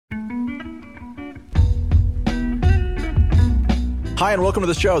Hi, and welcome to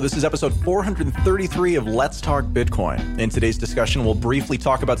the show. This is episode 433 of Let's Talk Bitcoin. In today's discussion, we'll briefly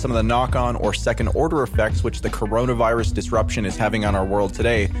talk about some of the knock-on or second-order effects which the coronavirus disruption is having on our world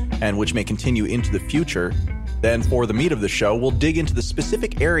today, and which may continue into the future. Then, for the meat of the show, we'll dig into the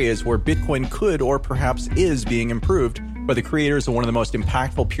specific areas where Bitcoin could or perhaps is being improved by the creators of one of the most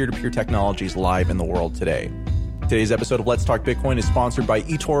impactful peer-to-peer technologies live in the world today. Today's episode of Let's Talk Bitcoin is sponsored by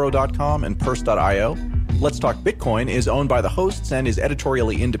eToro.com and Purse.io. Let's Talk Bitcoin is owned by the hosts and is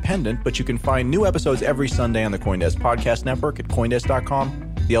editorially independent, but you can find new episodes every Sunday on the CoinDesk Podcast Network at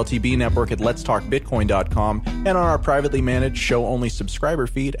CoinDesk.com, the LTB Network at Let'sTalkBitcoin.com, and on our privately managed show-only subscriber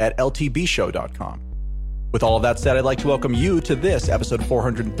feed at LTBShow.com. With all of that said, I'd like to welcome you to this episode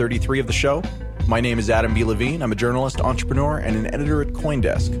 433 of the show. My name is Adam B. Levine. I'm a journalist, entrepreneur, and an editor at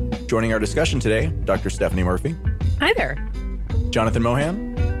CoinDesk. Joining our discussion today, Dr. Stephanie Murphy. Hi there. Jonathan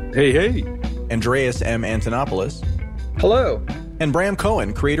Mohan. Hey, hey. Andreas M. Antonopoulos. Hello. And Bram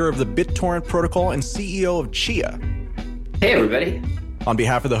Cohen, creator of the BitTorrent protocol and CEO of Chia. Hey, everybody. On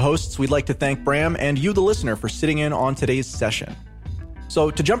behalf of the hosts, we'd like to thank Bram and you, the listener, for sitting in on today's session.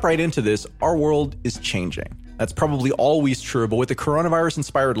 So to jump right into this, our world is changing. That's probably always true, but with the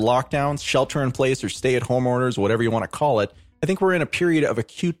coronavirus-inspired lockdowns, shelter-in-place, or stay-at-home orders, whatever you want to call it, I think we're in a period of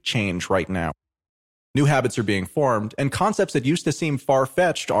acute change right now. New habits are being formed, and concepts that used to seem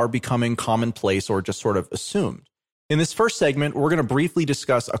far-fetched are becoming commonplace or just sort of assumed. In this first segment, we're going to briefly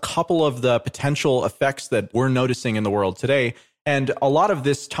discuss a couple of the potential effects that we're noticing in the world today, and a lot of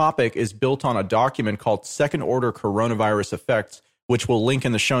this topic is built on a document called Second-Order Coronavirus Effects, which we'll link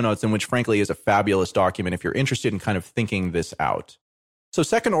in the show notes, and which frankly is a fabulous document if you're interested in kind of thinking this out. So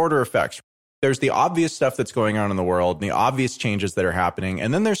second-order effects. There's the obvious stuff that's going on in the world, and the obvious changes that are happening.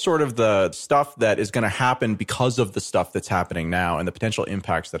 And then there's sort of the stuff that is going to happen because of the stuff that's happening now and the potential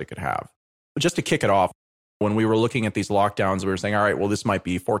impacts that it could have. But just to kick it off, when we were looking at these lockdowns, we were saying, all right, well, this might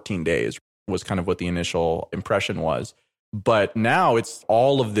be 14 days was kind of what the initial impression was. But now it's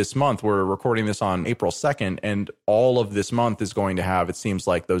all of this month. We're recording this on April 2nd, and all of this month is going to have, it seems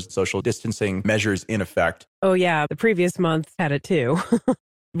like, those social distancing measures in effect. Oh, yeah. The previous month had it too.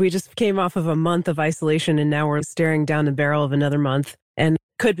 We just came off of a month of isolation, and now we're staring down the barrel of another month, and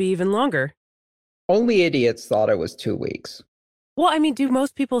could be even longer. Only idiots thought it was 2 weeks. Well, I mean, do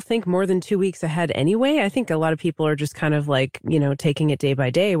most people think more than 2 weeks ahead anyway? I think a lot of people are just kind of like, taking it day by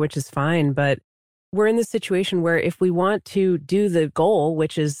day, which is fine. But we're in this situation where if we want to do the goal,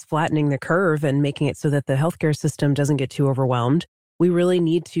 which is flattening the curve and making it so that the healthcare system doesn't get too overwhelmed, we really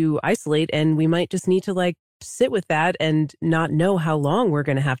need to isolate, and we might just need to sit with that and not know how long we're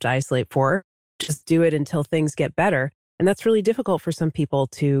going to have to isolate for. Just do it until things get better. And that's really difficult for some people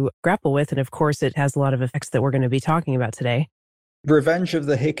to grapple with. And of course, it has a lot of effects that we're going to be talking about today. Revenge of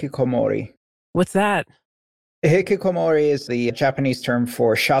the hikikomori. What's that? Hikikomori is the Japanese term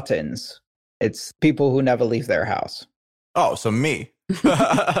for shut-ins. It's people who never leave their house. Oh, so me.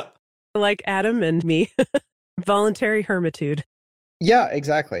 Like Adam and me. Voluntary hermitude. Yeah,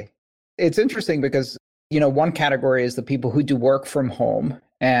 exactly. It's interesting because one category is the people who do work from home.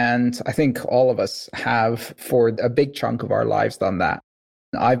 And I think all of us have, for a big chunk of our lives, done that.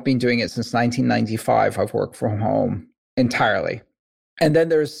 I've been doing it since 1995. I've worked from home entirely. And then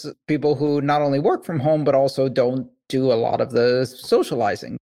there's people who not only work from home, but also don't do a lot of the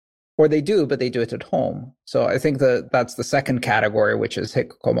socializing. Or they do, but they do it at home. So I think that's the second category, which is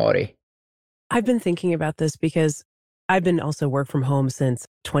hikikomori. I've been thinking about this because I've been also work from home since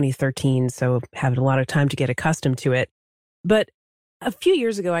 2013, so having a lot of time to get accustomed to it. But a few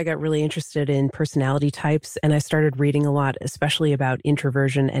years ago, I got really interested in personality types, and I started reading a lot, especially about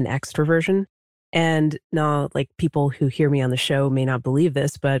introversion and extroversion. And now, people who hear me on the show may not believe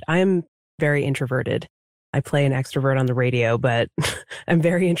this, but I'm very introverted. I play an extrovert on the radio, but I'm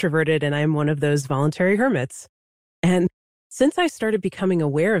very introverted, and I'm one of those voluntary hermits. And since I started becoming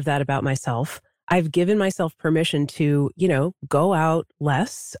aware of that about myself, I've given myself permission to, go out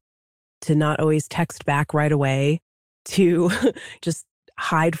less, to not always text back right away, to just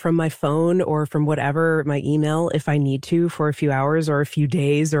hide from my phone or from whatever, my email, if I need to for a few hours or a few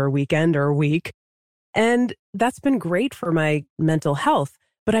days or a weekend or a week. And that's been great for my mental health.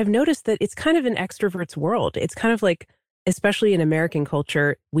 But I've noticed that it's kind of an extrovert's world. It's kind of like, especially in American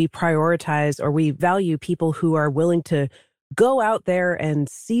culture, we prioritize or we value people who are willing to go out there and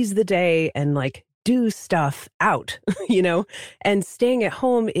seize the day and do stuff out, and staying at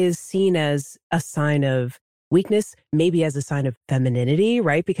home is seen as a sign of weakness, maybe as a sign of femininity,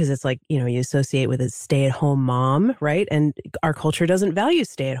 right? Because it's you associate with a stay-at-home mom, right? And our culture doesn't value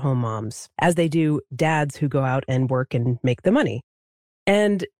stay-at-home moms as they do dads who go out and work and make the money.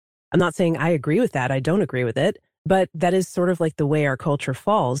 And I'm not saying I agree with that. I don't agree with it. But that is sort of like the way our culture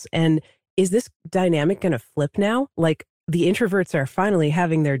falls. And is this dynamic going to flip now? Like the introverts are finally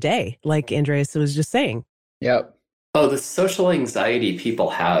having their day, like Andreas was just saying. Yep. Oh, the social anxiety people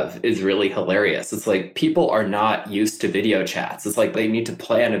have is really hilarious. It's like people are not used to video chats. It's like they need to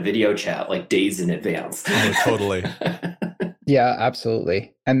plan a video chat like days in advance. Oh, totally. Yeah,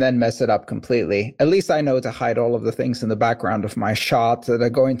 absolutely. And then mess it up completely. At least I know to hide all of the things in the background of my shot that are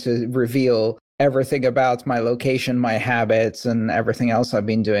going to reveal everything about my location, my habits, and everything else I've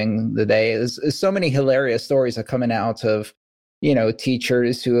been doing the day. There's so many hilarious stories are coming out of,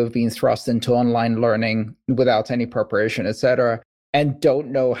 teachers who have been thrust into online learning without any preparation, etc., and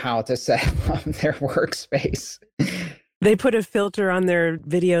don't know how to set up their workspace. They put a filter on their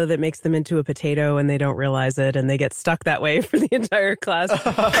video that makes them into a potato and they don't realize it, and they get stuck that way for the entire class.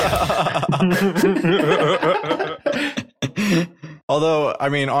 Although, I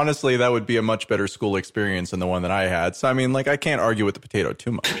mean, honestly, that would be a much better school experience than the one that I had. So, I mean, like, I can't argue with the potato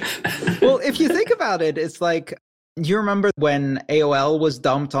too much. Well, if you think about it, it's like, you remember when AOL was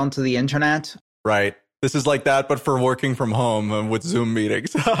dumped onto the internet? Right. This is like that, but for working from home with Zoom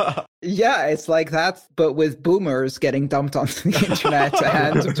meetings. Yeah, it's like that, but with boomers getting dumped onto the internet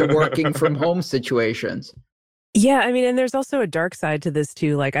and to working from home situations. Yeah, I mean, and there's also a dark side to this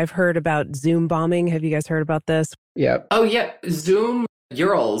too. Like I've heard about Zoom bombing. Have you guys heard about this? Yeah. Oh, yeah. Zoom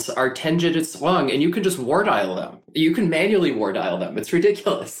URLs are 10 digits long, and you can just war dial them. You can manually war dial them. It's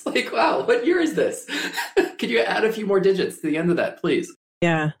ridiculous. Like, wow, what year is this? Could you add a few more digits to the end of that, please?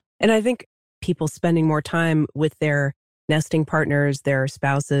 Yeah. And I think people spending more time with their nesting partners, their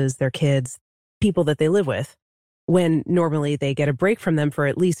spouses, their kids, people that they live with, when normally they get a break from them for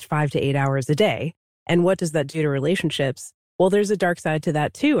at least 5 to 8 hours a day. And what does that do to relationships? Well, there's a dark side to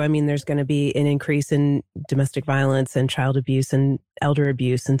that too. I mean, there's going to be an increase in domestic violence and child abuse and elder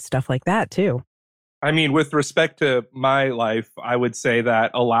abuse and stuff like that too. I mean, with respect to my life, I would say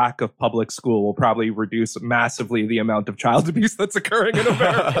that a lack of public school will probably reduce massively the amount of child abuse that's occurring in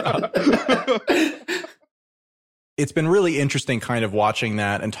America. It's been really interesting kind of watching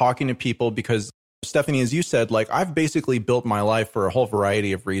that and talking to people because, Stephanie, as you said, like I've basically built my life for a whole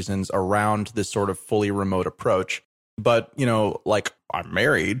variety of reasons around this sort of fully remote approach. But, like I'm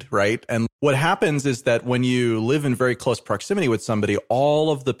married, right? And what happens is that when you live in very close proximity with somebody,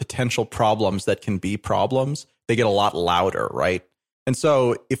 all of the potential problems that can be problems, they get a lot louder, right? And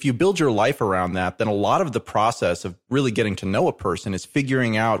so if you build your life around that, then a lot of the process of really getting to know a person is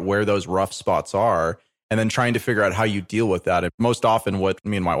figuring out where those rough spots are and then trying to figure out how you deal with that. And most often what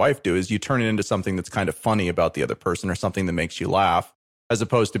me and my wife do is you turn it into something that's kind of funny about the other person or something that makes you laugh, as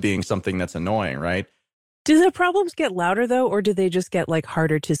opposed to being something that's annoying, right? Do the problems get louder though, or do they just get like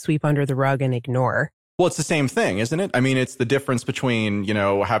harder to sweep under the rug and ignore? Well, it's the same thing, isn't it? I mean, it's the difference between,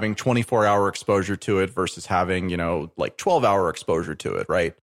 having 24-hour exposure to it versus having, like 12-hour exposure to it,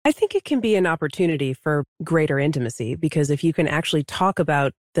 right? I think it can be an opportunity for greater intimacy because if you can actually talk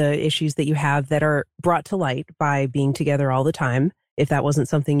about the issues that you have that are brought to light by being together all the time, if that wasn't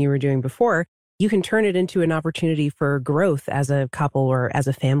something you were doing before, you can turn it into an opportunity for growth as a couple or as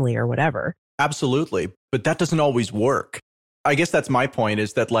a family or whatever. Absolutely. But that doesn't always work. I guess that's my point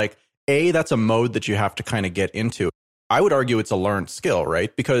is that that's a mode that you have to kind of get into. I would argue it's a learned skill,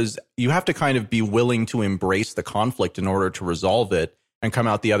 right? Because you have to kind of be willing to embrace the conflict in order to resolve it and come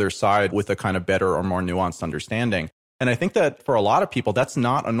out the other side with a kind of better or more nuanced understanding. And I think that for a lot of people, that's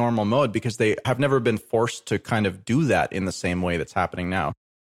not a normal mode because they have never been forced to kind of do that in the same way that's happening now.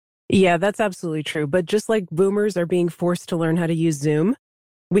 Yeah, that's absolutely true. But just like boomers are being forced to learn how to use Zoom,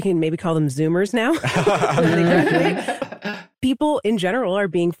 we can maybe call them Zoomers now. People in general are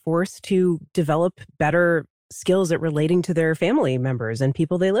being forced to develop better skills at relating to their family members and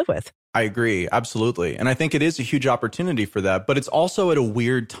people they live with. I agree. Absolutely. And I think it is a huge opportunity for that. But it's also at a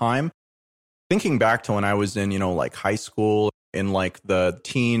weird time. Thinking back to when I was in, like high school, in like the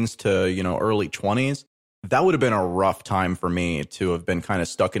teens to, early 20s, that would have been a rough time for me to have been kind of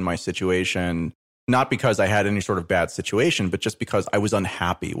stuck in my situation. Not because I had any sort of bad situation, but just because I was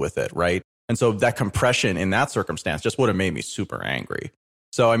unhappy with it, right? And so that compression in that circumstance just would have made me super angry.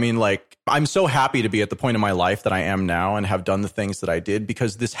 So, I mean, I'm so happy to be at the point in my life that I am now and have done the things that I did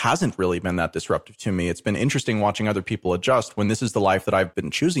because this hasn't really been that disruptive to me. It's been interesting watching other people adjust when this is the life that I've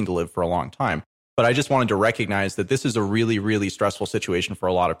been choosing to live for a long time. But I just wanted to recognize that this is a really, really stressful situation for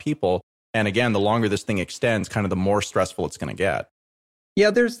a lot of people. And again, the longer this thing extends, kind of the more stressful it's going to get. Yeah,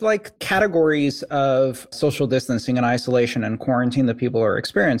 there's categories of social distancing and isolation and quarantine that people are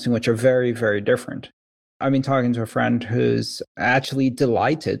experiencing, which are very, very different. I've been talking to a friend who's actually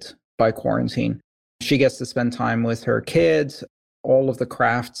delighted by quarantine. She gets to spend time with her kids. all of the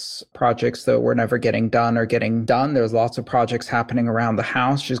crafts projects that were never getting done are getting done. There's lots of projects happening around the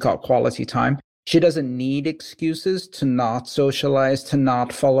house. She's got quality time. She doesn't need excuses to not socialize, to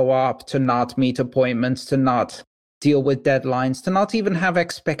not follow up, to not meet appointments, to not deal with deadlines, to not even have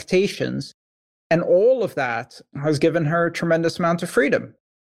expectations. And all of that has given her a tremendous amount of freedom.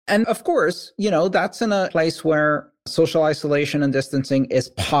 And of course, that's in a place where social isolation and distancing is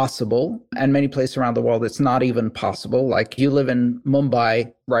possible. And many places around the world, it's not even possible. Like you live in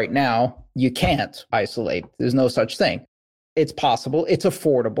Mumbai right now, you can't isolate. There's no such thing. It's possible. It's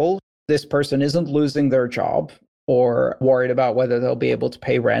affordable. This person isn't losing their job or worried about whether they'll be able to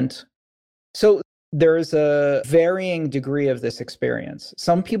pay rent. So there's a varying degree of this experience.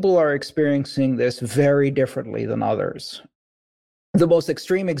 Some people are experiencing this very differently than others. The most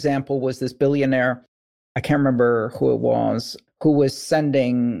extreme example was this billionaire, I can't remember who it was, who was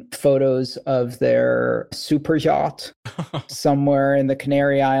sending photos of their super yacht somewhere in the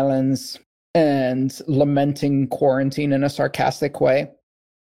Canary Islands and lamenting quarantine in a sarcastic way.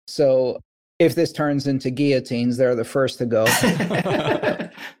 So if this turns into guillotines, they're the first to go.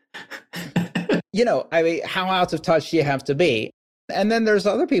 How out of touch do you have to be? And then there's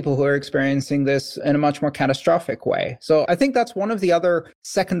other people who are experiencing this in a much more catastrophic way. So I think that's one of the other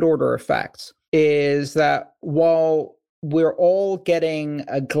second order effects, is that while we're all getting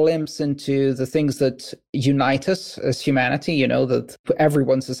a glimpse into the things that unite us as humanity, that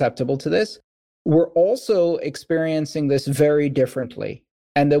everyone's susceptible to this, we're also experiencing this very differently.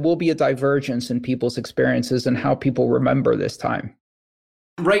 And there will be a divergence in people's experiences and how people remember this time.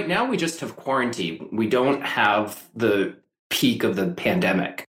 Right now, we just have quarantine. We don't have the peak of the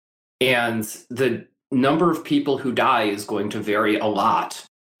pandemic. And the number of people who die is going to vary a lot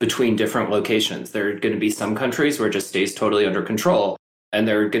between different locations. There are going to be some countries where it just stays totally under control. And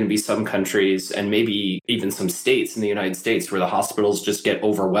there are going to be some countries and maybe even some states in the United States where the hospitals just get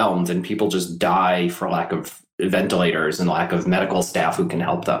overwhelmed and people just die for lack of ventilators and lack of medical staff who can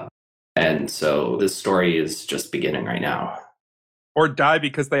help them. And so this story is just beginning right now. Or die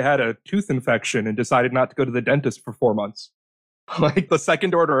because they had a tooth infection and decided not to go to the dentist for 4 months. Like the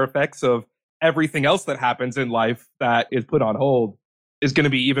second order effects of everything else that happens in life that is put on hold is going to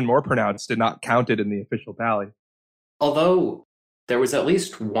be even more pronounced and not counted in the official tally. Although there was at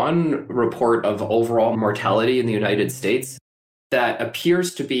least one report of overall mortality in the United States that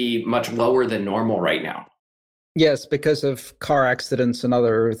appears to be much lower than normal right now. Yes, because of car accidents and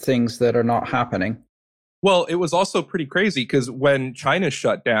other things that are not happening. Well, it was also pretty crazy because when China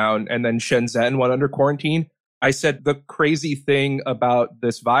shut down and then Shenzhen went under quarantine, I said the crazy thing about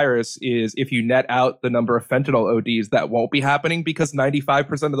this virus is if you net out the number of fentanyl ODs, that won't be happening because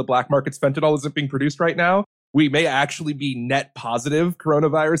 95% of the black market's fentanyl isn't being produced right now. We may actually be net positive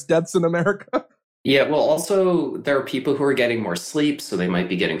coronavirus deaths in America. Yeah, well, also there are people who are getting more sleep, so they might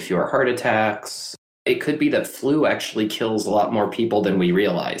be getting fewer heart attacks. It could be that flu actually kills a lot more people than we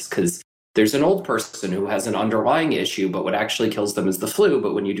realize because there's an old person who has an underlying issue, but what actually kills them is the flu.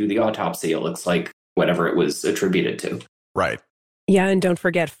 But when you do the autopsy, it looks like whatever it was attributed to. Right. Yeah, and don't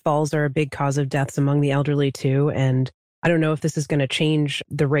forget, falls are a big cause of deaths among the elderly too. And I don't know if this is going to change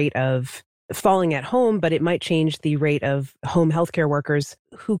the rate of falling at home, but it might change the rate of home healthcare workers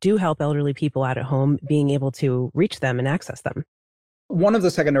who do help elderly people out at home being able to reach them and access them. One of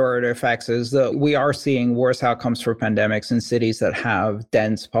the secondary effects is that we are seeing worse outcomes for pandemics in cities that have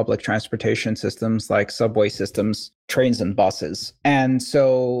dense public transportation systems like subway systems, trains and buses. And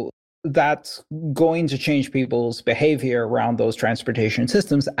so that's going to change people's behavior around those transportation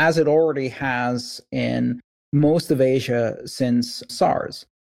systems, as it already has in most of Asia since SARS.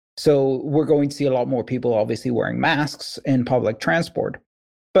 So we're going to see a lot more people obviously wearing masks in public transport.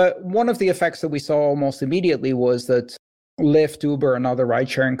 But one of the effects that we saw almost immediately was that Lyft, Uber, and other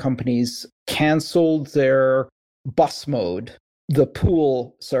ride-sharing companies canceled their bus mode, the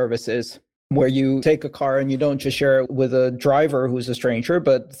pool services, where you take a car and you don't just share it with a driver who's a stranger,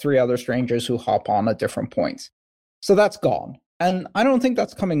 but 3 other strangers who hop on at different points. So that's gone. And I don't think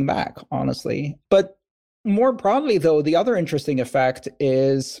that's coming back, honestly. But more broadly, though, the other interesting effect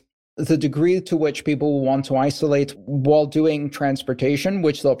is the degree to which people will want to isolate while doing transportation,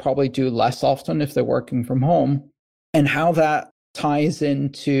 which they'll probably do less often if they're working from home, and how that ties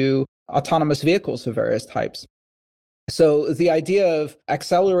into autonomous vehicles of various types. So the idea of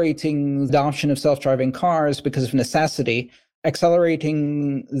accelerating the adoption of self-driving cars because of necessity,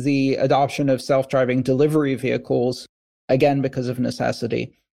 accelerating the adoption of self-driving delivery vehicles, again, because of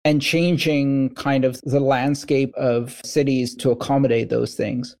necessity, and changing kind of the landscape of cities to accommodate those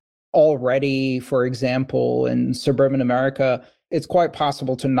things. Already, for example, in suburban America, it's quite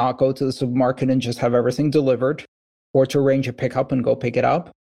possible to not go to the supermarket and just have everything delivered. or to arrange a pickup and go pick it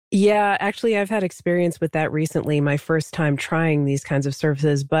up? Yeah, actually, I've had experience with that recently, my first time trying these kinds of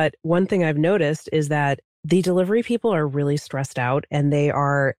services. But one thing I've noticed is that the delivery people are really stressed out, and they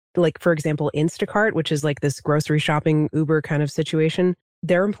are, like, for example, Instacart, which is like this grocery shopping Uber kind of situation.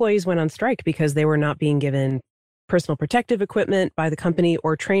 Their employees went on strike because they were not being given personal protective equipment by the company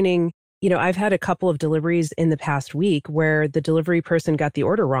or training. I've had a couple of deliveries in the past week where the delivery person got the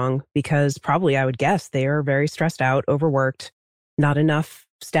order wrong because probably, I would guess, they are very stressed out, overworked, not enough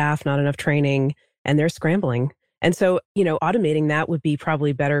staff, not enough training, and they're scrambling. And so, automating that would be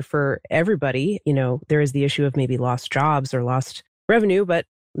probably better for everybody. There is the issue of maybe lost jobs or lost revenue, but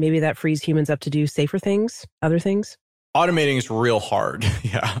maybe that frees humans up to do safer things, other things. Automating is real hard.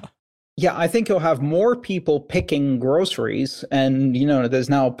 Yeah. Yeah, I think you'll have more people picking groceries. And, there's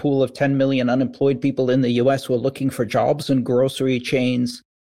now a pool of 10 million unemployed people in the US who are looking for jobs in grocery chains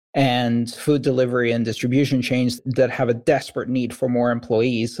and food delivery and distribution chains that have a desperate need for more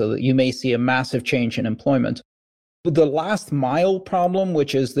employees. So that you may see a massive change in employment. But the last mile problem,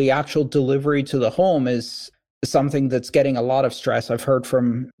 which is the actual delivery to the home, is something that's getting a lot of stress. I've heard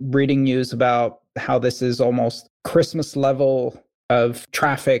from reading news about how this is almost Christmas level of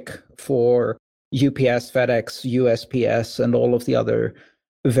traffic for UPS, FedEx, USPS, and all of the other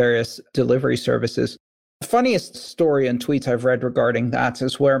various delivery services. The funniest story and tweets I've read regarding that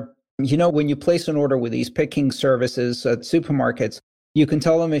is where, when you place an order with these picking services at supermarkets, you can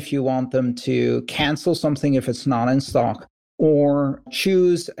tell them if you want them to cancel something if it's not in stock, or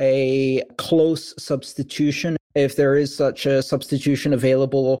choose a close substitution if there is such a substitution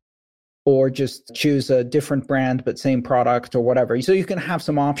available, or just choose a different brand but same product or whatever. So you can have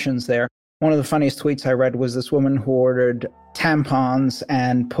some options there. One of the funniest tweets I read was this woman who ordered tampons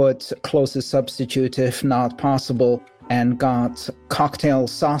and put closest substitute if not possible, and got cocktail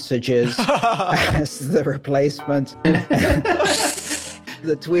sausages as the replacement.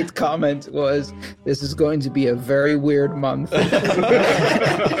 The tweet comment was, "This is going to be a very weird month."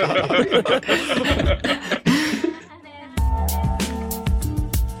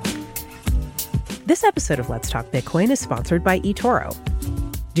 This episode of Let's Talk Bitcoin is sponsored by eToro.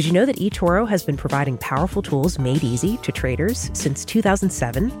 Did you know that eToro has been providing powerful tools made easy to traders since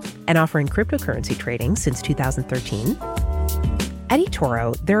 2007 and offering cryptocurrency trading since 2013? At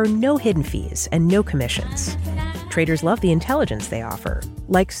eToro, there are no hidden fees and no commissions. Traders love the intelligence they offer,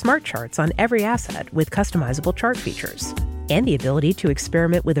 like smart charts on every asset with customizable chart features, and the ability to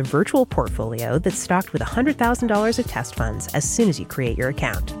experiment with a virtual portfolio that's stocked with $100,000 of test funds as soon as you create your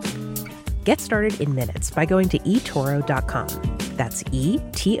account. Get started in minutes by going to eToro.com. That's eToro.com.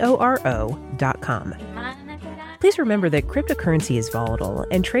 Please remember that cryptocurrency is volatile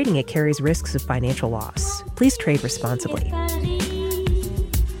and trading it carries risks of financial loss. Please trade responsibly.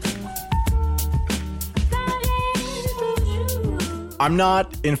 I'm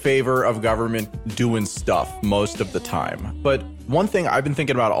not in favor of government doing stuff most of the time. But one thing I've been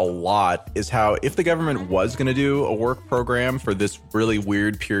thinking about a lot is how if the government was going to do a work program for this really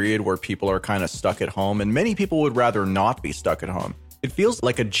weird period where people are kind of stuck at home, and many people would rather not be stuck at home, it feels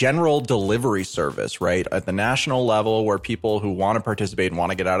like a general delivery service, right? At the national level where people who want to participate and want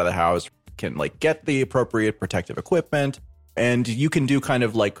to get out of the house can get the appropriate protective equipment. And you can do kind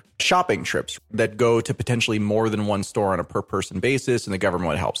of like shopping trips that go to potentially more than one store on a per person basis, and the government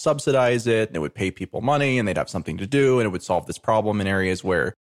would help subsidize it, and it would pay people money, and they'd have something to do, and it would solve this problem in areas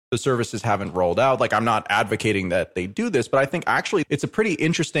where the services haven't rolled out. I'm not advocating that they do this, but I think actually it's a pretty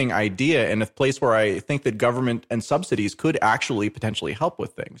interesting idea and a place where I think that government and subsidies could actually potentially help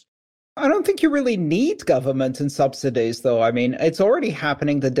with things. I don't think you really need government and subsidies, though. I mean, it's already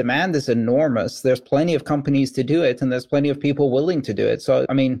happening. The demand is enormous. There's plenty of companies to do it, and there's plenty of people willing to do it. So,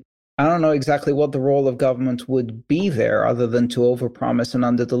 I mean, I don't know exactly what the role of government would be there other than to overpromise and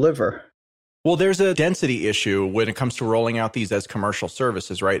underdeliver. Well, there's a density issue when it comes to rolling out these as commercial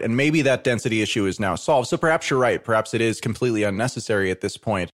services, right? And maybe that density issue is now solved. So perhaps you're right. Perhaps it is completely unnecessary at this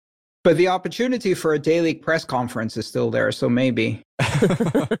point. But the opportunity for a daily press conference is still there, so maybe.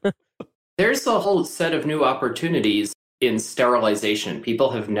 There's a whole set of new opportunities in sterilization.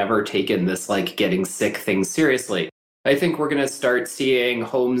 People have never taken this getting sick thing seriously. I think we're going to start seeing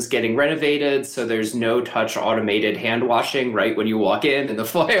homes getting renovated, so there's no touch automated hand washing right when you walk in the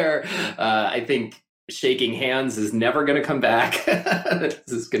foyer. I think shaking hands is never going to come back. This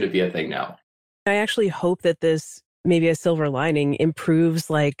is going to be a thing now. I actually hope that this, maybe a silver lining, improves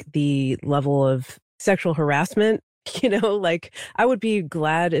the level of sexual harassment. I would be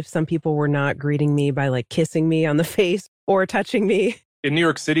glad if some people were not greeting me by kissing me on the face or touching me. In New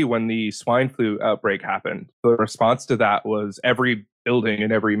York City, when the swine flu outbreak happened, the response to that was every building,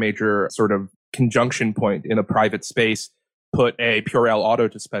 in every major sort of conjunction point in a private space, put a Purell auto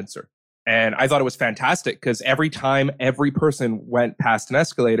dispenser. And I thought it was fantastic because every time every person went past an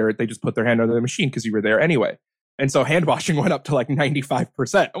escalator, they just put their hand under the machine because you were there anyway. And so hand washing went up to like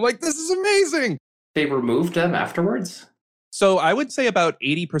 95%. I'm like, this is amazing. They removed them afterwards? So I would say about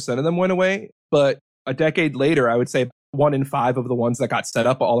 80% of them went away. But a decade later, I would say 1 in 5 of the ones that got set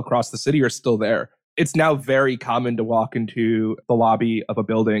up all across the city are still there. It's now very common to walk into the lobby of a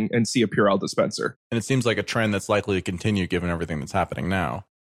building and see a Purell dispenser. And it seems like a trend that's likely to continue given everything that's happening now.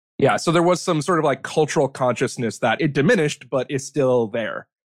 Yeah, so there was some sort of like cultural consciousness that it diminished, but is still there.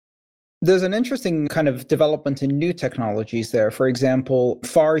 There's an interesting kind of development in new technologies there. For example,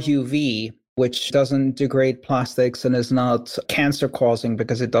 far UV, which doesn't degrade plastics and is not cancer causing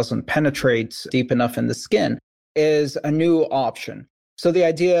because it doesn't penetrate deep enough in the skin, is a new option. So the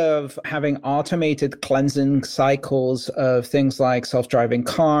idea of having automated cleansing cycles of things like self-driving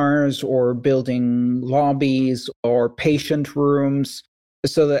cars or building lobbies or patient rooms,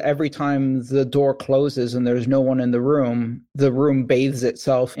 so that every time the door closes and there's no one in the room bathes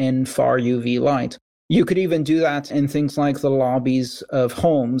itself in far UV light. You could even do that in things like the lobbies of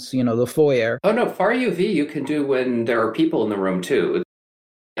homes, the foyer. Oh no, far UV you can do when there are people in the room too.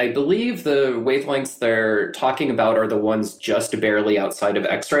 I believe the wavelengths they're talking about are the ones just barely outside of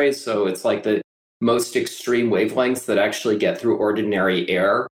X-rays. So it's like the most extreme wavelengths that actually get through ordinary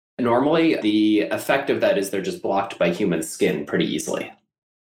air. Normally, the effect of that is they're just blocked by human skin pretty easily.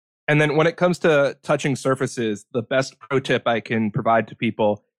 And then when it comes to touching surfaces, the best pro tip I can provide to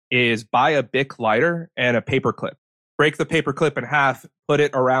people is buy a Bic lighter and a paper clip. Break the paper clip in half, put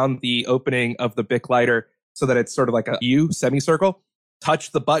it around the opening of the Bic lighter so that it's sort of like a U semicircle.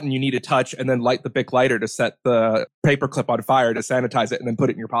 Touch the button you need to touch and then light the Bic lighter to set the paper clip on fire to sanitize it and then put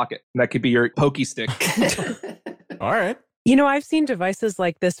it in your pocket. And that could be your pokey stick. All right. I've seen devices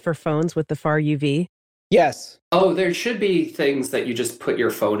like this for phones with the far UV. Yes. Oh, there should be things that you just put your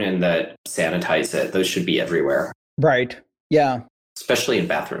phone in that sanitize it. Those should be everywhere. Right. Yeah. Especially in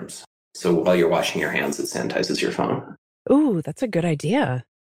bathrooms. So while you're washing your hands, it sanitizes your phone. Ooh, that's a good idea.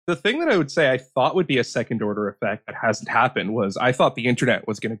 The thing that I would say I thought would be a second order effect that hasn't happened was I thought the internet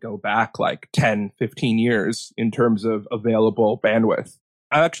was going to go back like 10, 15 years in terms of available bandwidth.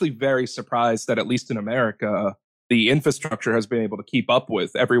 I'm actually very surprised that at least in America, the infrastructure has been able to keep up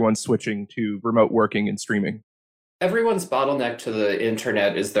with everyone switching to remote working and streaming. Everyone's bottleneck to the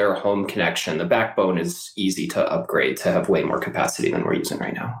internet is their home connection. The backbone is easy to upgrade to have way more capacity than we're using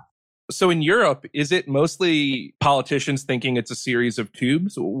right now. So in Europe, is it mostly politicians thinking it's a series of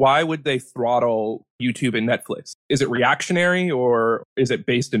tubes? Why would they throttle YouTube and Netflix? Is it reactionary or is it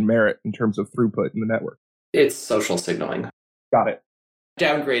based in merit in terms of throughput in the network? It's social signaling. Got it.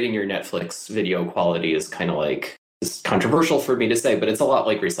 Downgrading your Netflix video quality is kind of like, it's controversial for me to say, but it's a lot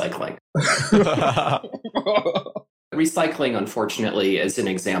like recycling. Recycling, unfortunately, is an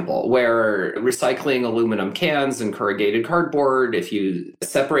example where recycling aluminum cans and corrugated cardboard, if you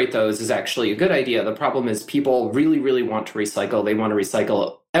separate those, is actually a good idea. The problem is people really, really want to recycle. They want to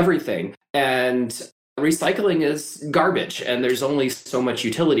recycle everything. And recycling is garbage, and there's only so much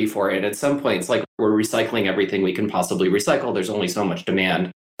utility for it. At some point, it's like we're recycling everything we can possibly recycle. There's only so much demand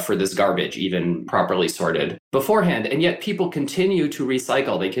for this garbage, even properly sorted beforehand. And yet people continue to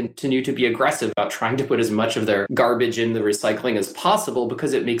recycle. They continue to be aggressive about trying to put as much of their garbage in the recycling as possible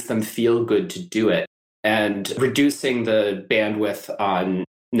because it makes them feel good to do it. And reducing the bandwidth on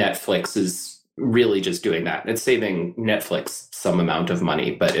Netflix is really just doing that. It's saving Netflix some amount of money,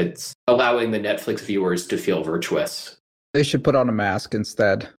 but it's allowing the Netflix viewers to feel virtuous. They should put on a mask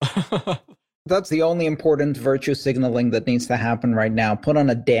instead. That's the only important virtue signaling that needs to happen right now. Put on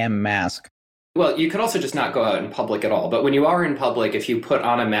a damn mask. Well, you could also just not go out in public at all. But when you are in public, if you put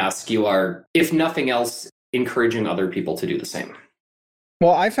on a mask, you are, if nothing else, encouraging other people to do the same.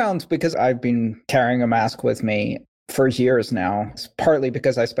 Well, I found, because I've been carrying a mask with me for years now, it's partly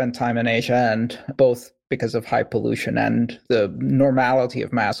because I spent time in Asia and both because of high pollution and the normality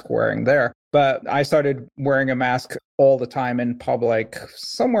of mask wearing there. But I started wearing a mask all the time in public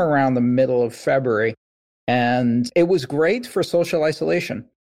somewhere around the middle of February. And it was great for social isolation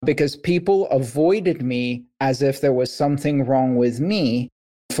because people avoided me as if there was something wrong with me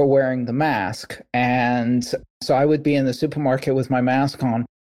for wearing the mask. And so I would be in the supermarket with my mask on,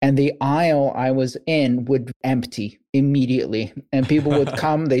 and the aisle I was in would empty immediately. And people would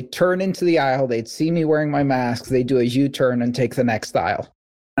come, they'd turn into the aisle, they'd see me wearing my mask, they'd do a U-turn and take the next aisle.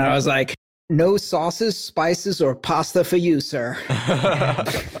 And I was like, no sauces, spices, or pasta for you, sir.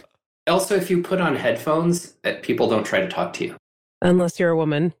 Also, if you put on headphones, people don't try to talk to you. Unless you're a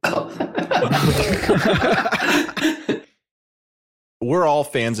woman. Oh. we're all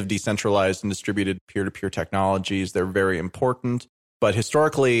fans of decentralized and distributed peer-to-peer technologies. They're very important. But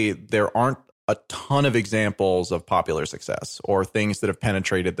historically, there aren't a ton of examples of popular success or things that have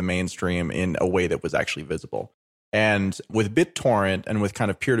penetrated the mainstream in a way that was actually visible. And with BitTorrent and with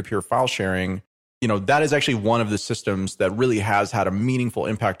kind of peer-to-peer file sharing, that is actually one of the systems that really has had a meaningful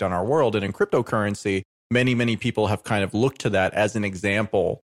impact on our world. And in cryptocurrency, many, many people have kind of looked to that as an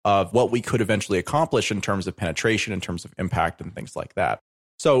example of what we could eventually accomplish in terms of penetration, in terms of impact and things like that.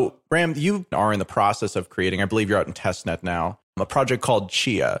 So, Bram, you are in the process of creating, I believe you're out in testnet now, a project called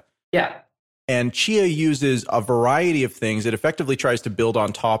Chia. Yeah. And Chia uses a variety of things. It effectively tries to build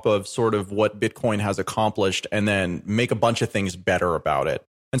on top of sort of what Bitcoin has accomplished and then make a bunch of things better about it.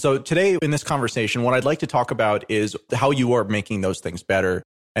 And so today in this conversation, what I'd like to talk about is how you are making those things better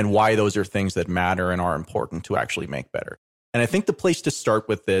and why those are things that matter and are important to actually make better. And I think the place to start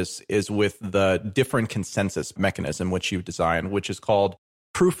with this is with the different consensus mechanism which you've designed, which is called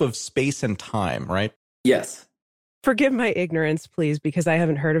proof of space and time, right? Yes. Forgive my ignorance, please, because I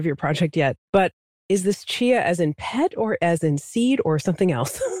haven't heard of your project yet. But is this chia as in pet or as in seed or something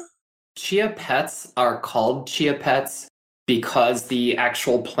else? Chia pets are called chia pets because the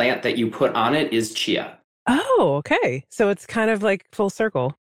actual plant that you put on it is chia. Oh, okay. So it's kind of like full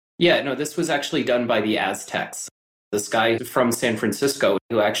circle. Yeah, no, this was actually done by the Aztecs. This guy from San Francisco,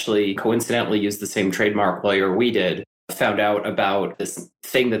 who actually coincidentally used the same trademark lawyer we did, found out about this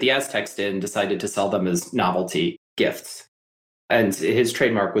thing that the Aztecs did and decided to sell them as novelty gifts. And his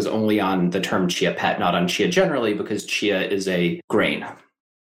trademark was only on the term chia pet, not on chia generally, because chia is a grain.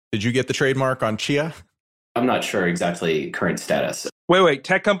 Did you get the trademark on chia? I'm not sure exactly current status. Wait.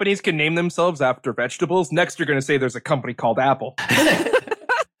 Tech companies can name themselves after vegetables? Next, you're going to say there's a company called Apple.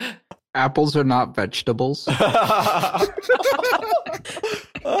 Apples are not vegetables.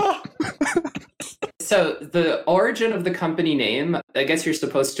 So the origin of the company name, I guess you're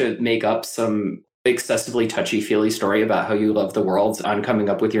supposed to make up some excessively touchy-feely story about how you love the world on coming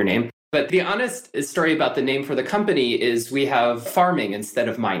up with your name. But the honest story about the name for the company is we have farming instead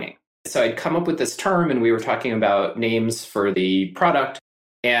of mining. So I'd come up with this term and we were talking about names for the product.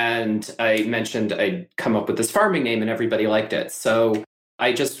 And I mentioned I'd come up with this farming name and everybody liked it. So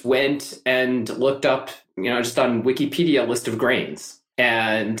I just went and looked up, just on Wikipedia, a list of grains.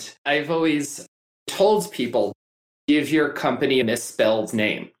 And I've always told people, give your company a misspelled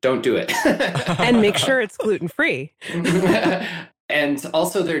name. Don't do it. And make sure it's gluten-free. And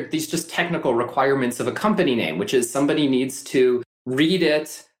also there are these just technical requirements of a company name, which is somebody needs to read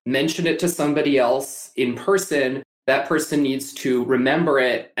it, mention it to somebody else in person. That person needs to remember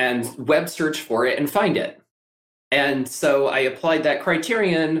it and web search for it and find it. And so I applied that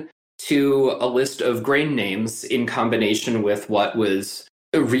criterion to a list of grain names in combination with what was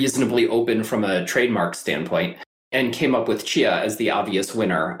reasonably open from a trademark standpoint and came up with chia as the obvious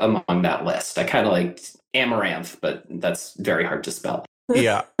winner among that list. I kind of liked amaranth, but that's very hard to spell.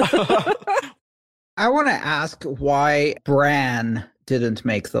 Yeah. I want to ask why Bran didn't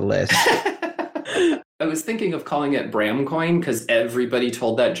make the list. I was thinking of calling it Bram Coin because everybody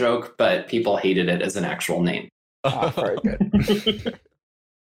told that joke, but people hated it as an actual name. Oh, very good.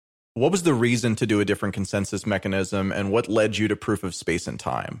 What was the reason to do a different consensus mechanism and what led you to proof of space and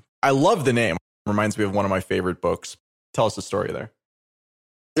time? I love the name. Reminds me of one of my favorite books. Tell us the story there.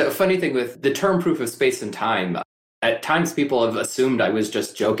 The funny thing with the term proof of space and time, at times people have assumed I was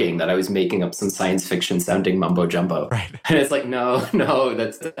just joking, that I was making up some science fiction sounding mumbo jumbo. Right. And it's like, no,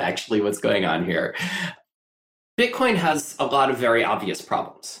 that's actually what's going on here. Bitcoin has a lot of very obvious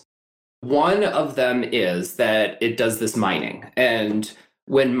problems. One of them is that it does this mining. And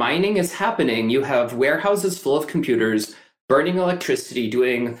when mining is happening, you have warehouses full of computers burning electricity,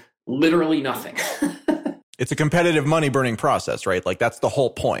 doing literally nothing. It's a competitive money burning process, right? Like that's the whole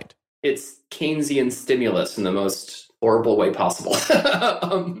point. It's Keynesian stimulus in the most horrible way possible.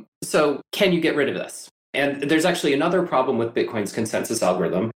 So can you get rid of this? And there's actually another problem with Bitcoin's consensus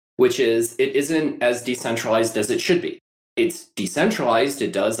algorithm, which is it isn't as decentralized as it should be. It's decentralized.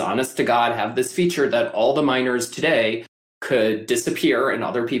 It does, honest to God, have this feature that all the miners today could disappear and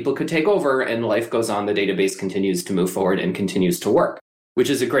other people could take over and life goes on. The database continues to move forward and continues to work, which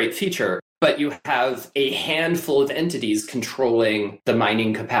is a great feature. But you have a handful of entities controlling the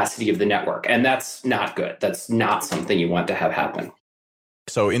mining capacity of the network. And that's not good. That's not something you want to have happen.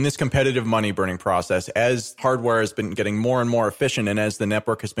 So in this competitive money burning process, as hardware has been getting more and more efficient and as the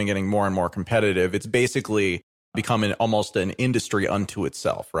network has been getting more and more competitive, it's basically becoming almost an industry unto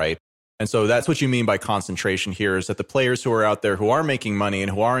itself, right? And so that's what you mean by concentration here, is that the players who are out there who are making money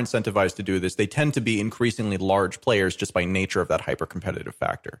and who are incentivized to do this, they tend to be increasingly large players just by nature of that hyper-competitive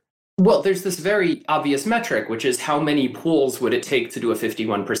factor. Well, there's this very obvious metric, which is how many pools would it take to do a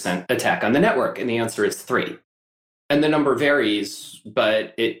 51% attack on the network? And the answer is 3. And the number varies,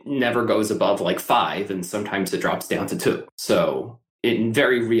 but it never goes above like 5, and sometimes it drops down to 2. So in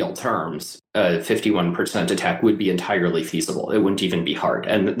very real terms, a 51% attack would be entirely feasible. It wouldn't even be hard.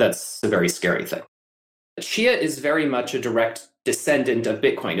 And that's a very scary thing. Chia is very much a direct descendant of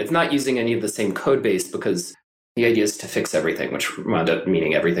Bitcoin. It's not using any of the same code base because the idea is to fix everything, which wound up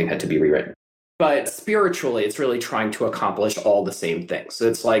meaning everything had to be rewritten. But spiritually, it's really trying to accomplish all the same things. So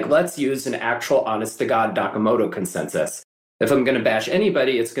it's like, let's use an actual honest-to-God Nakamoto consensus. If I'm going to bash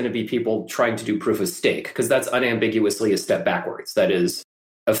anybody, it's going to be people trying to do proof of stake, because that's unambiguously a step backwards. That is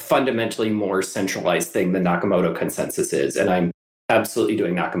a fundamentally more centralized thing than Nakamoto consensus is, and I'm absolutely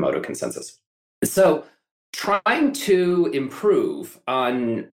doing Nakamoto consensus. So trying to improve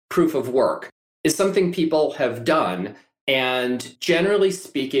on proof of work is something people have done. And generally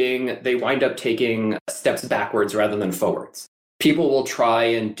speaking, they wind up taking steps backwards rather than forwards. People will try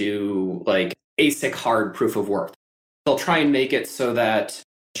and do like ASIC hard proof of work. They'll try and make it so that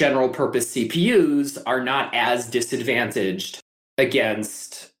general purpose CPUs are not as disadvantaged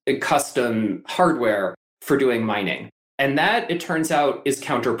against custom hardware for doing mining. And that, it turns out, is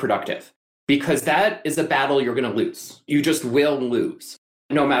counterproductive, because that is a battle you're going to lose. You just will lose,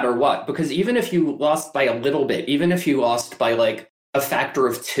 no matter what. Because even if you lost by a little bit, even if you lost by like a factor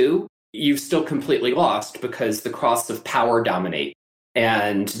of 2, you've still completely lost because the costs of power dominate.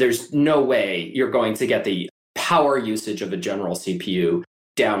 And there's no way you're going to get the power usage of a general CPU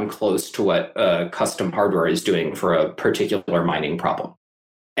down close to what custom hardware is doing for a particular mining problem.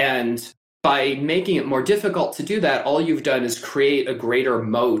 And by making it more difficult to do that, all you've done is create a greater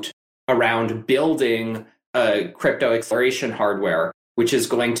moat around building crypto acceleration hardware, which is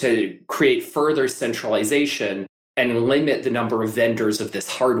going to create further centralization and limit the number of vendors of this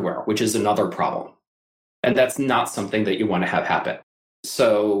hardware, which is another problem. And that's not something that you want to have happen.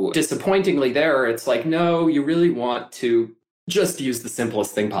 So disappointingly there, it's like, no, you really want to just use the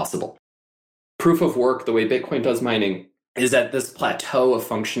simplest thing possible. Proof of work, the way Bitcoin does mining, is at this plateau of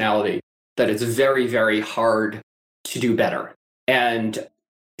functionality that it's very, very hard to do better. And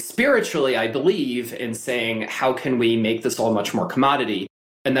spiritually, I believe in saying, how can we make this all much more commodity?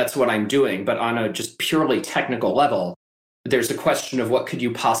 And that's what I'm doing. But on a just purely technical level, there's a question of what could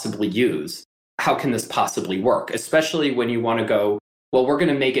you possibly use? How can this possibly work? Especially when you want to go, well, we're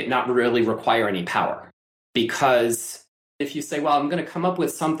going to make it not really require any power. Because if you say, well, I'm going to come up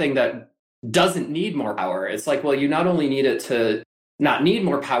with something that doesn't need more power, it's like, well, you not only need it to not need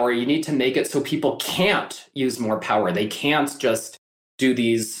more power, you need to make it so people can't use more power. They can't just do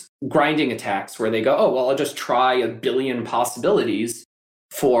these grinding attacks where they go, oh, well, I'll just try a billion possibilities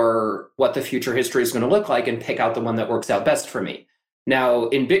for what the future history is going to look like and pick out the one that works out best for me. Now,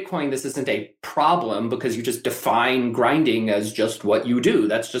 in Bitcoin, this isn't a problem because you just define grinding as just what you do.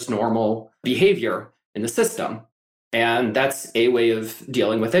 That's just normal behavior in the system. And that's a way of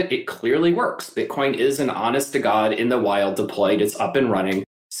dealing with it. It clearly works. Bitcoin is an honest to God, in the wild, deployed, it's up and running,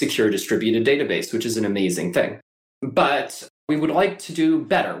 secure distributed database, which is an amazing thing. But we would like to do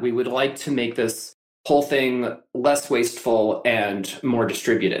better. We would like to make this whole thing less wasteful and more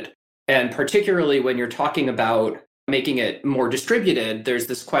distributed. And particularly when you're talking about making it more distributed, there's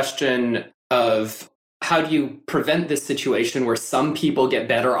this question of how do you prevent this situation where some people get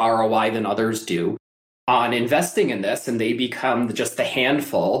better ROI than others do on investing in this, and they become just the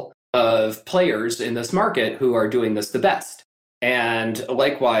handful of players in this market who are doing this the best. And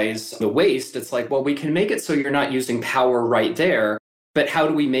likewise, the waste, it's like, well, we can make it so you're not using power right there, but how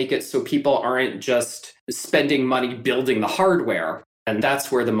do we make it so people aren't just spending money building the hardware? And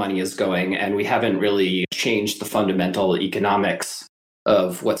that's where the money is going. And we haven't really changed the fundamental economics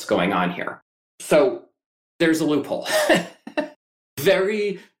of what's going on here. So there's a loophole.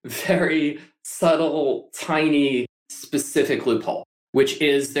 Very, very subtle, tiny, specific loophole, which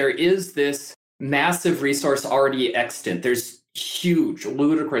is there is this massive resource already extant. There's huge,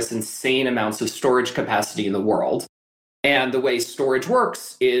 ludicrous, insane amounts of storage capacity in the world. And the way storage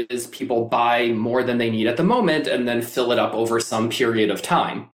works is people buy more than they need at the moment and then fill it up over some period of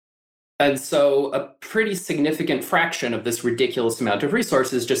time. And so a pretty significant fraction of this ridiculous amount of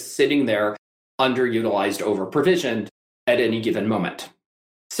resources just sitting there underutilized, over-provisioned at any given moment.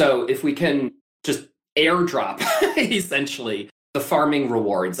 So if we can just airdrop, essentially, the farming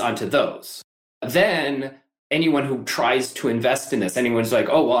rewards onto those, then anyone who tries to invest in this, anyone's like,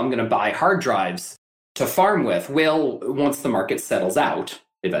 oh, well, I'm going to buy hard drives to farm with, will, once the market settles out,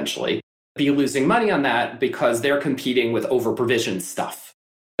 eventually, be losing money on that because they're competing with over-provisioned stuff.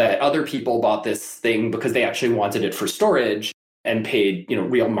 That other people bought this thing because they actually wanted it for storage, and paid,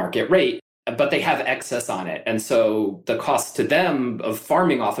 real market rate, but they have excess on it. And so the cost to them of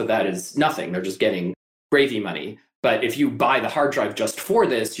farming off of that is nothing. They're just getting gravy money. But if you buy the hard drive just for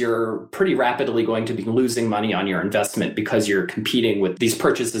this, you're pretty rapidly going to be losing money on your investment because you're competing with these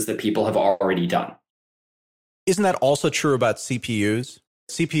purchases that people have already done. Isn't that also true about CPUs?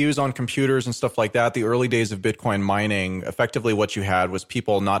 CPUs on computers and stuff like that, the early days of Bitcoin mining, effectively what you had was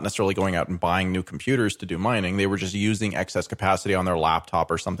people not necessarily going out and buying new computers to do mining. They were just using excess capacity on their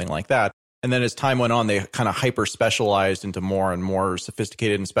laptop or something like that. And then as time went on, they kind of hyper specialized into more and more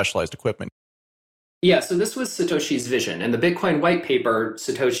sophisticated and specialized equipment. Yeah, so this was Satoshi's vision. In the Bitcoin white paper,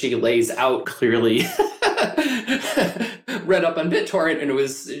 Satoshi lays out clearly, read up on BitTorrent, and it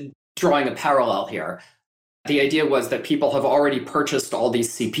was drawing a parallel here. The idea was that people have already purchased all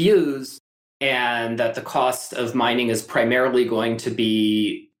these CPUs and that the cost of mining is primarily going to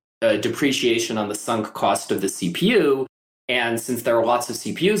be a depreciation on the sunk cost of the CPU. And since there are lots of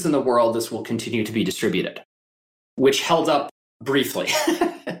CPUs in the world, this will continue to be distributed, which held up briefly.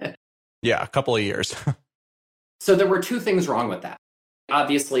 Yeah, a couple of years. So there were two things wrong with that.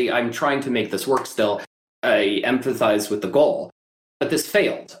 Obviously, I'm trying to make this work still. I empathize with the goal, but this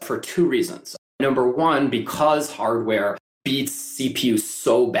failed for two reasons. Number one, because hardware beats CPU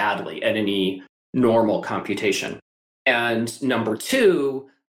so badly at any normal computation. And number two,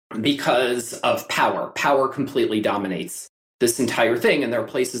 because of power. Power completely dominates this entire thing, and there are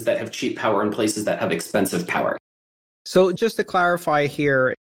places that have cheap power and places that have expensive power. So just to clarify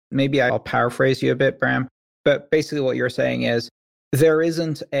here, maybe I'll paraphrase you a bit, Bram, but basically what you're saying is there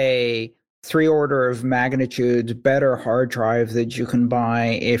isn't a 3 order of magnitude better hard drive that you can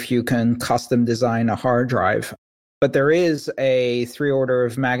buy if you can custom design a hard drive, but there is a 3 order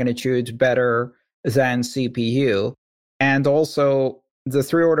of magnitude better than CPU. And also the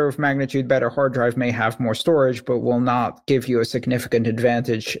 3 order of magnitude better hard drive may have more storage, but will not give you a significant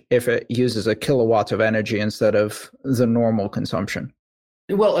advantage if it uses a kilowatt of energy instead of the normal consumption.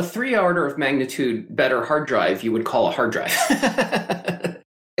 Well, a 3 order of magnitude better hard drive, you would call a hard drive.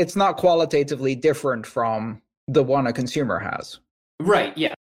 It's not qualitatively different from the one a consumer has. Right,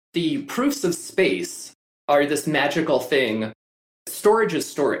 yeah. The proofs of space are this magical thing. Storage is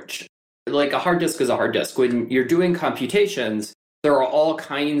storage. Like a hard disk is a hard disk. When you're doing computations, there are all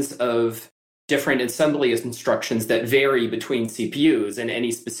kinds of different assembly instructions that vary between CPUs, and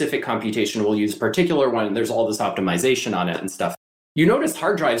any specific computation will use a particular one, and there's all this optimization on it and stuff. You notice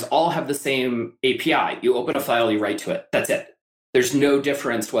hard drives all have the same API. You open a file, you write to it. That's it. There's no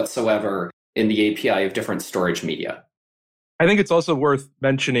difference whatsoever in the API of different storage media. I think it's also worth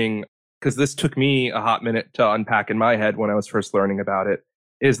mentioning, because this took me a hot minute to unpack in my head when I was first learning about it,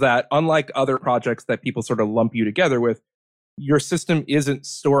 is that unlike other projects that people sort of lump you together with, your system isn't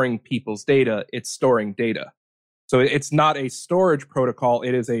storing people's data, it's storing data. So it's not a storage protocol,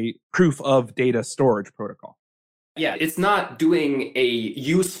 it is a proof of data storage protocol. Yeah, it's not doing a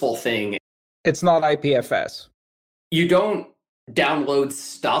useful thing. It's not IPFS. You don't download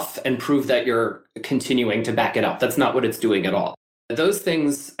stuff and prove that you're continuing to back it up. That's not what it's doing at all. Those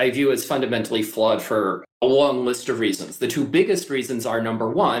things I view as fundamentally flawed for a long list of reasons. The two biggest reasons are, number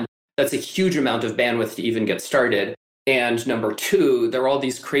one, that's a huge amount of bandwidth to even get started. And number two, there are all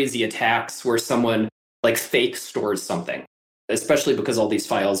these crazy attacks where someone like fake stores something, especially because all these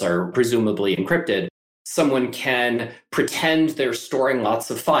files are presumably encrypted. Someone can pretend they're storing lots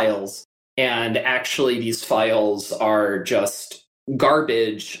of files, and actually these files are just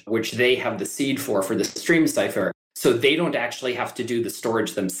garbage, which they have the seed for the stream cipher. So they don't actually have to do the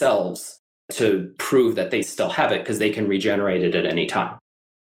storage themselves to prove that they still have it, because they can regenerate it at any time.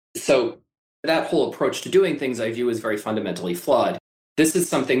 So that whole approach to doing things I view as very fundamentally flawed. This is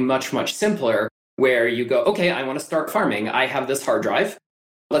something much, much simpler, where you go, okay, I want to start farming. I have this hard drive.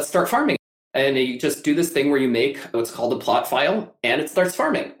 Let's start farming. And you just do this thing where you make what's called a plot file, and it starts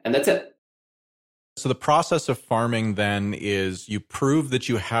farming, and that's it. So the process of farming then is you prove that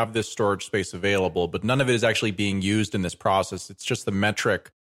you have this storage space available, but none of it is actually being used in this process. It's just the metric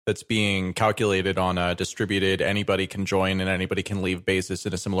that's being calculated on a distributed, anybody can join and anybody can leave basis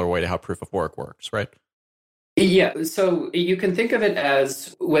in a similar way to how proof of work works, right? Yeah, so you can think of it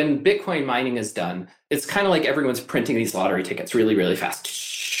as when Bitcoin mining is done, it's kind of like everyone's printing these lottery tickets really, really fast.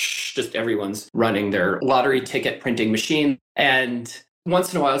 Just everyone's running their lottery ticket printing machine. And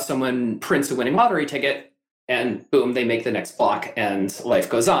once in a while, someone prints a winning lottery ticket and boom, they make the next block and life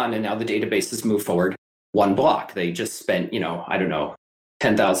goes on. And now the databases move forward one block. They just spent,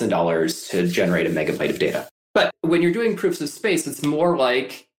 $10,000 to generate a megabyte of data. But when you're doing proofs of space, it's more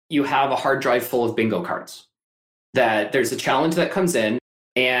like you have a hard drive full of bingo cards. That there's a challenge that comes in,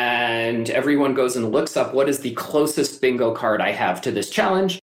 And everyone goes and looks up what is the closest bingo card I have to this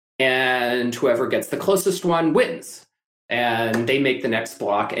challenge. And whoever gets the closest one wins. And they make the next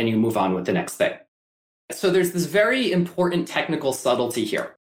block and you move on with the next thing. So there's this very important technical subtlety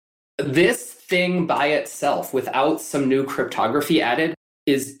here. This thing by itself, without some new cryptography added,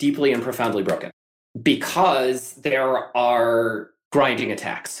 is deeply and profoundly broken because there are grinding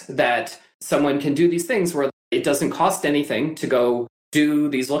attacks that someone can do these things where it doesn't cost anything to go do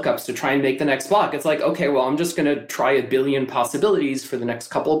these lookups to try and make the next block. It's like, okay, well, I'm just going to try a billion possibilities for the next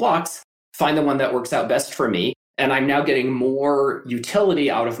couple of blocks, find the one that works out best for me. And I'm now getting more utility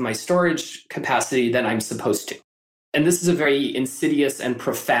out of my storage capacity than I'm supposed to. And this is a very insidious and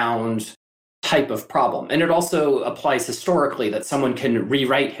profound type of problem. And it also applies historically that someone can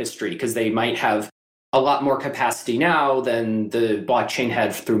rewrite history because they might have a lot more capacity now than the blockchain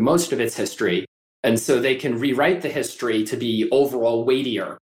had through most of its history. And so they can rewrite the history to be overall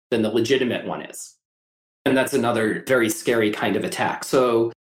weightier than the legitimate one is. And that's another very scary kind of attack.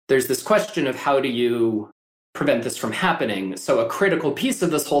 So there's this question of how do you prevent this from happening? So a critical piece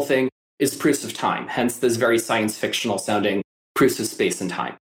of this whole thing is proofs of time, hence this very science fictional sounding proofs of space and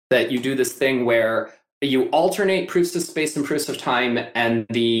time. That you do this thing where you alternate proofs of space and proofs of time, and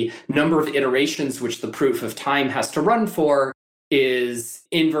the number of iterations which the proof of time has to run for is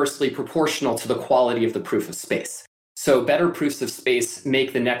inversely proportional to the quality of the proof of space. So better proofs of space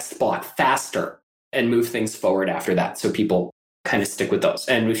make the next block faster and move things forward after that. So people kind of stick with those.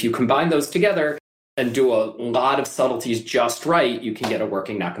 And if you combine those together and do a lot of subtleties just right, you can get a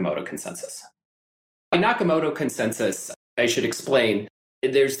working Nakamoto consensus. By Nakamoto consensus, I should explain,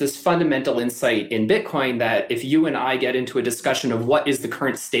 there's this fundamental insight in Bitcoin that if you and I get into a discussion of what is the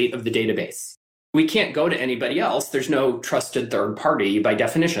current state of the database, we can't go to anybody else. There's no trusted third party by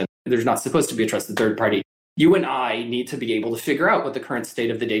definition. There's not supposed to be a trusted third party. You and I need to be able to figure out what the current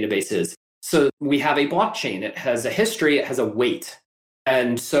state of the database is. So we have a blockchain. It has a history. It has a weight.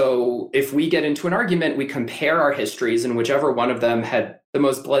 And so if we get into an argument, we compare our histories, and whichever one of them had the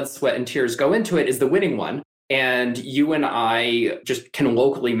most blood, sweat, and tears go into it is the winning one. And you and I just can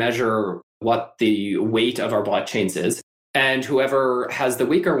locally measure what the weight of our blockchains is. And whoever has the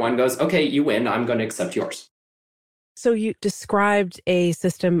weaker one goes, okay, you win, I'm going to accept yours. So you described a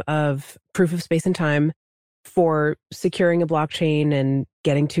system of proof of space and time for securing a blockchain and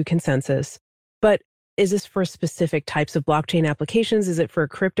getting to consensus. But is this for specific types of blockchain applications? Is it for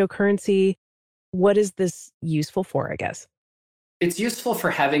cryptocurrency? What is this useful for, I guess? It's useful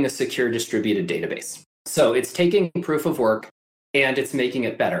for having a secure distributed database. So it's taking proof of work and it's making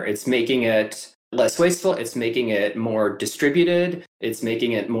it better. It's making it less wasteful. It's making it more distributed. It's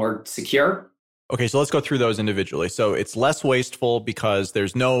making it more secure. Okay, so let's go through those individually. So it's less wasteful because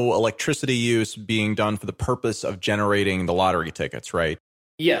there's no electricity use being done for the purpose of generating the lottery tickets, right?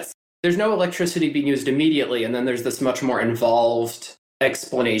 Yes. There's no electricity being used immediately. And then there's this much more involved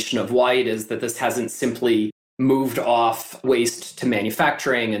explanation of why it is that this hasn't simply moved off waste to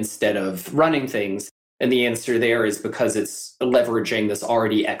manufacturing instead of running things. And the answer there is because it's leveraging this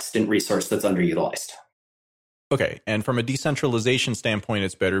already extant resource that's underutilized. Okay, and from a decentralization standpoint,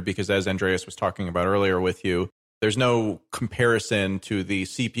 it's better because, as Andreas was talking about earlier with you, there's no comparison to the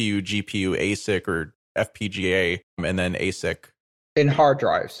CPU, GPU, ASIC, or FPGA, and then ASIC. In hard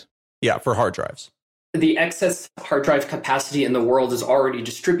drives. Yeah, for hard drives. The excess hard drive capacity in the world is already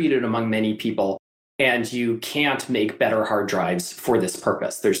distributed among many people, and you can't make better hard drives for this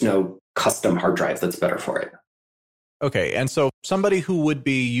purpose. There's no custom hard drive that's better for it. Okay, and so somebody who would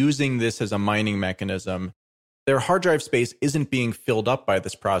be using this as a mining mechanism, their hard drive space isn't being filled up by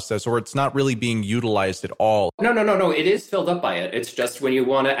this process, or it's not really being utilized at all. No. It is filled up by it. It's just when you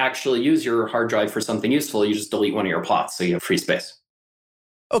want to actually use your hard drive for something useful, you just delete one of your plots so you have free space.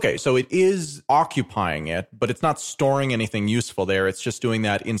 Okay, so it is occupying it, but it's not storing anything useful there. It's just doing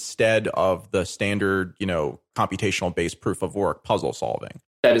that instead of the standard, computational-based proof of work puzzle solving.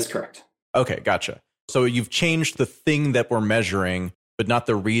 That is correct. Okay, gotcha. So you've changed the thing that we're measuring, but not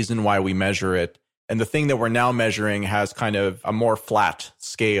the reason why we measure it. And the thing that we're now measuring has kind of a more flat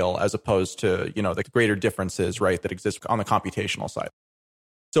scale as opposed to, the greater differences, right, that exist on the computational side.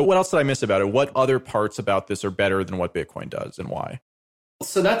 So what else did I miss about it? What other parts about this are better than what Bitcoin does and why?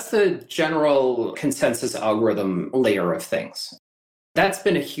 So that's the general consensus algorithm layer of things. That's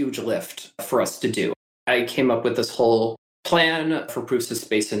been a huge lift for us to do. I came up with this whole plan for proofs of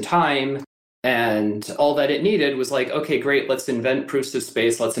space and time, and all that it needed was like, okay, great, let's invent proofs of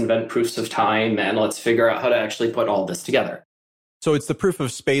space, let's invent proofs of time, and let's figure out how to actually put all this together. So it's the proof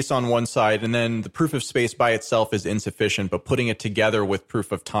of space on one side, and then the proof of space by itself is insufficient, but putting it together with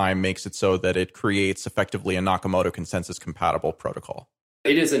proof of time makes it so that it creates effectively a Nakamoto consensus compatible protocol.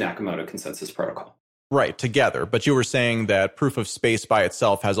 It is a Nakamoto consensus protocol. Right, together. But you were saying that proof of space by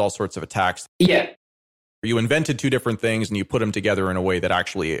itself has all sorts of attacks. Yeah. You invented two different things and you put them together in a way that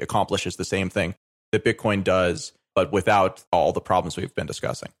actually accomplishes the same thing that Bitcoin does, but without all the problems we've been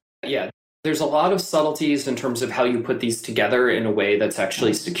discussing. Yeah. There's a lot of subtleties in terms of how you put these together in a way that's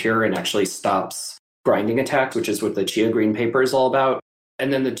actually secure and actually stops grinding attacks, which is what the Chia Green paper is all about.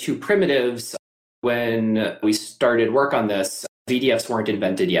 And then the two primitives, when we started work on this, VDFs weren't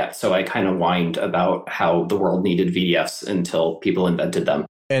invented yet. So I kind of whined about how the world needed VDFs until people invented them.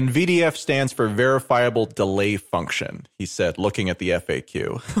 And VDF stands for verifiable delay function, he said, looking at the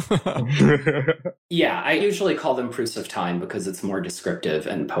FAQ. Yeah, I usually call them proofs of time because it's more descriptive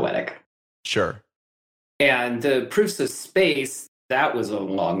and poetic. Sure. And the proofs of space, that was a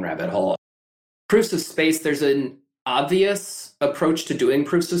long rabbit hole. Proofs of space, there's an obvious approach to doing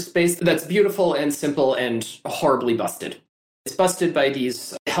proofs of space that's beautiful and simple and horribly busted. It's busted by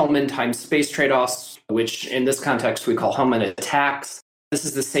these Hellman times space trade-offs, which in this context we call Hellman attacks. This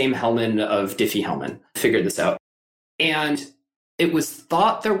is the same Hellman of Diffie-Hellman. Figured this out. And it was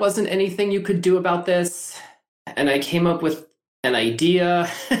thought there wasn't anything you could do about this. And I came up with an idea.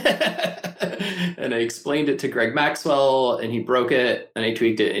 And I explained it to Greg Maxwell, and he broke it. And I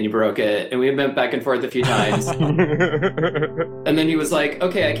tweaked it, and he broke it. And we went back and forth a few times. And then he was like,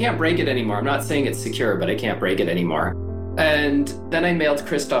 okay, I can't break it anymore. I'm not saying it's secure, but I can't break it anymore. And then I mailed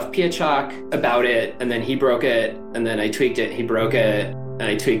Christoph Piechok about it, and then he broke it, and then I tweaked it, he broke it, and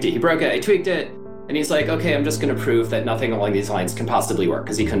I tweaked it, he broke it, I tweaked it, and he's like, okay, I'm just going to prove that nothing along these lines can possibly work,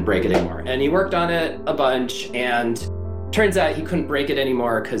 because he couldn't break it anymore. And he worked on it a bunch, and turns out he couldn't break it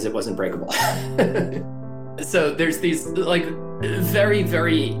anymore because it wasn't breakable. So there's these like very,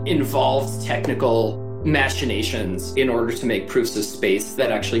 very involved technical machinations in order to make proofs of space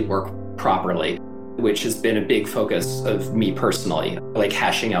that actually work properly, which has been a big focus of me personally, like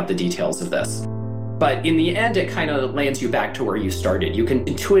hashing out the details of this. But in the end, it kind of lands you back to where you started. You can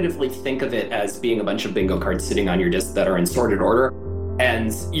intuitively think of it as being a bunch of bingo cards sitting on your disk that are in sorted order,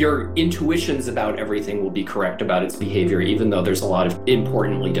 and your intuitions about everything will be correct about its behavior, even though there's a lot of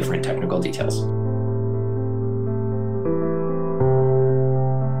importantly different technical details.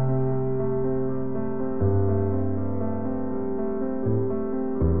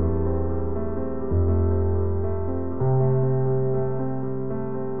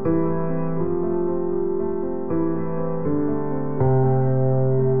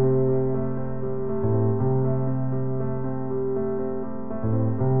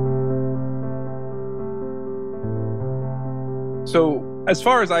 So as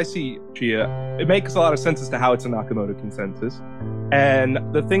far as I see Chia, it makes a lot of sense as to how it's a Nakamoto consensus. And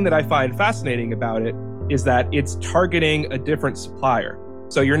the thing that I find fascinating about it is that it's targeting a different supplier.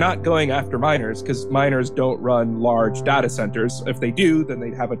 So you're not going after miners because miners don't run large data centers. If they do, then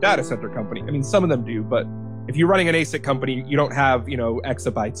they'd have a data center company. I mean, some of them do, but if you're running an ASIC company, you don't have,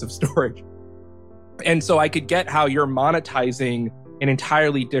 exabytes of storage. And so I could get how you're monetizing an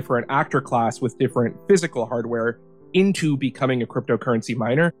entirely different actor class with different physical hardware into becoming a cryptocurrency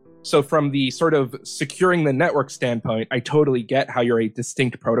miner. So from the sort of securing the network standpoint, I totally get how you're a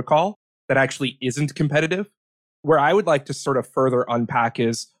distinct protocol that actually isn't competitive. Where I would like to sort of further unpack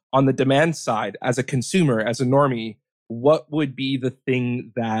is on the demand side, as a consumer, as a normie, what would be the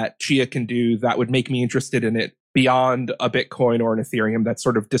thing that Chia can do that would make me interested in it beyond a Bitcoin or an Ethereum that's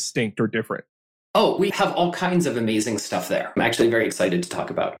sort of distinct or different? Oh, we have all kinds of amazing stuff there. I'm actually very excited to talk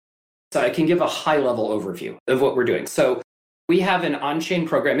about. So I can give a high-level overview of what we're doing. So we have an on-chain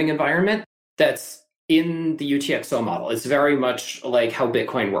programming environment that's in the UTXO model. It's very much like how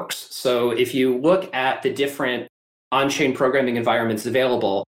Bitcoin works. So if you look at the different on-chain programming environments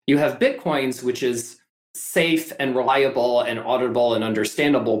available, you have Bitcoins, which is safe and reliable and auditable and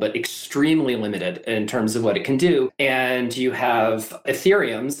understandable, but extremely limited in terms of what it can do. And you have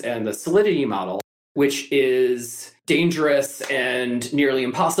Ethereums and the Solidity model, which is dangerous and nearly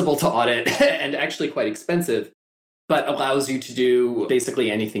impossible to audit and actually quite expensive, but allows you to do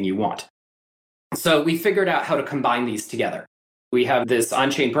basically anything you want. So we figured out how to combine these together. We have this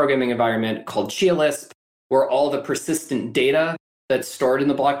on-chain programming environment called ChiaLisp, where all the persistent data that's stored in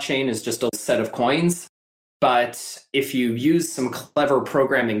the blockchain is just a set of coins. But if you use some clever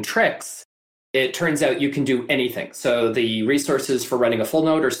programming tricks, it turns out you can do anything. So the resources for running a full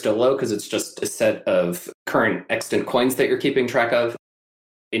node are still low because it's just a set of current extant coins that you're keeping track of.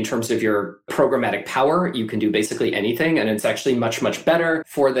 In terms of your programmatic power, you can do basically anything. And it's actually much, much better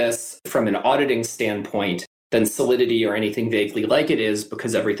for this from an auditing standpoint than Solidity or anything vaguely like it is,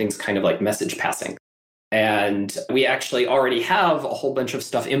 because everything's kind of like message passing. And we actually already have a whole bunch of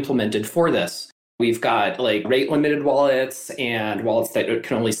stuff implemented for this. We've got like rate limited wallets and wallets that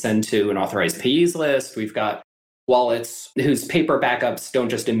can only send to an authorized payees list. We've got wallets whose paper backups don't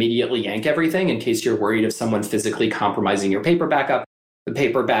just immediately yank everything in case you're worried of someone physically compromising your paper backup. The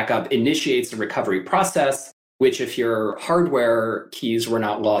paper backup initiates a recovery process, which if your hardware keys were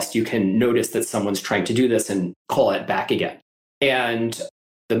not lost, you can notice that someone's trying to do this and call it back again. And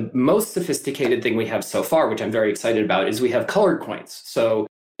the most sophisticated thing we have so far, which I'm very excited about, is we have colored coins. So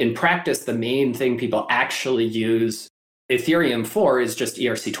in practice, the main thing people actually use Ethereum for is just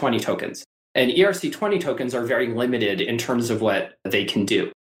ERC20 tokens. And ERC20 tokens are very limited in terms of what they can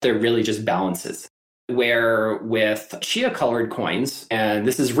do. They're really just balances. Where with Chia colored coins, and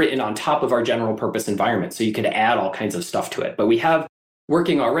this is written on top of our general purpose environment, so you could add all kinds of stuff to it. But we have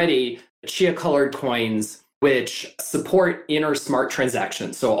working already Chia colored coins which support inner smart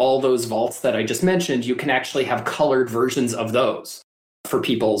transactions. So all those vaults that I just mentioned, you can actually have colored versions of those for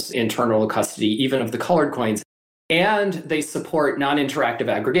people's internal custody, even of the colored coins. And they support non-interactive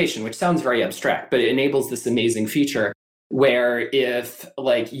aggregation, which sounds very abstract, but it enables this amazing feature where if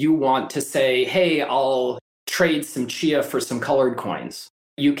like you want to say, hey, I'll trade some Chia for some colored coins,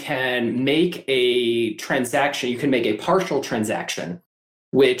 you can make a transaction, you can make a partial transaction,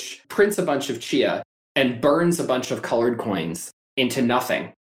 which prints a bunch of Chia and burns a bunch of colored coins into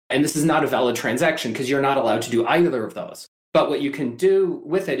nothing. And this is not a valid transaction because you're not allowed to do either of those. But what you can do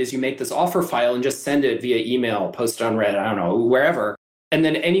with it is you make this offer file and just send it via email, post it on Reddit, I don't know, wherever. And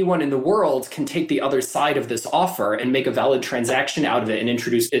then anyone in the world can take the other side of this offer and make a valid transaction out of it and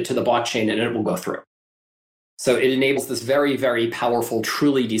introduce it to the blockchain, and it will go through. So it enables this very, very powerful,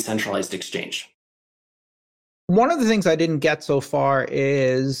 truly decentralized exchange. One of the things I didn't get so far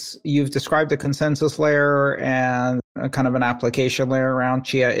is you've described the consensus layer and a kind of an application layer around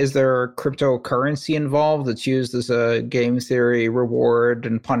Chia. Is there cryptocurrency involved that's used as a game theory reward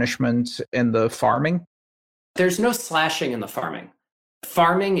and punishment in the farming? There's no slashing in the farming.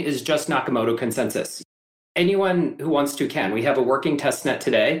 Farming is just Nakamoto consensus. Anyone who wants to can. We have a working testnet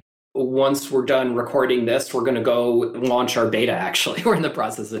today. Once we're done recording this, we're going to go launch our beta, actually. We're in the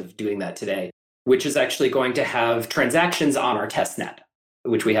process of doing that today, which is actually going to have transactions on our testnet,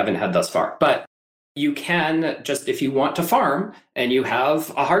 which we haven't had thus far. But you can just, if you want to farm and you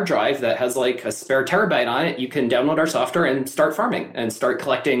have a hard drive that has like a spare terabyte on it, you can download our software and start farming and start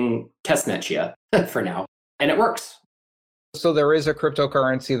collecting testnet Chia for now. And it works. So there is a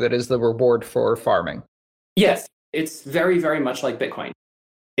cryptocurrency that is the reward for farming. Yes, it's very, very much like Bitcoin.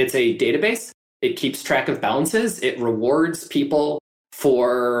 It's a database. It keeps track of balances. It rewards people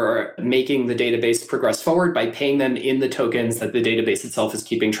for making the database progress forward by paying them in the tokens that the database itself is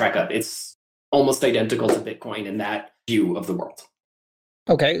keeping track of. It's almost identical to Bitcoin in that view of the world.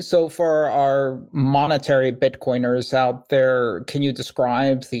 Okay, so for our monetary Bitcoiners out there, can you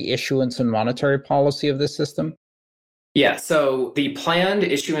describe the issuance and monetary policy of this system? Yeah, so the planned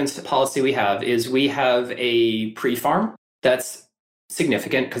issuance policy we have is we have a pre-farm that's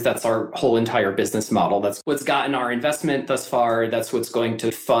significant because that's our whole entire business model. That's what's gotten our investment thus far. That's what's going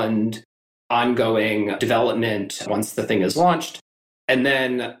to fund ongoing development once the thing is launched. And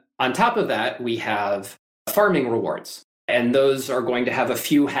then on top of that, we have farming rewards. And those are going to have a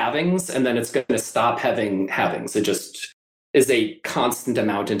few halvings, and then it's going to stop having halvings. It just is a constant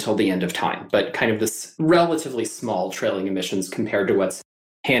amount until the end of time, but kind of this relatively small trailing emissions compared to what's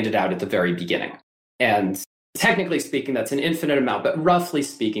handed out at the very beginning. And technically speaking, that's an infinite amount, but roughly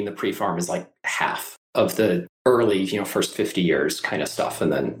speaking, the pre-farm is like half of the early, first 50 years kind of stuff.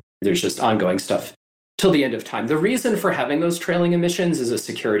 And then there's just ongoing stuff till the end of time. The reason for having those trailing emissions is a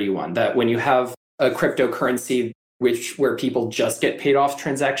security one, that when you have a cryptocurrency where people just get paid off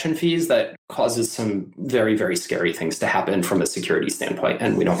transaction fees, that causes some very, very scary things to happen from a security standpoint.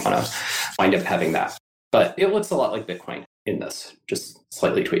 And we don't want to wind up having that. But it looks a lot like Bitcoin in this, just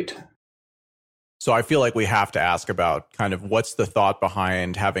slightly tweaked. So I feel like we have to ask about kind of what's the thought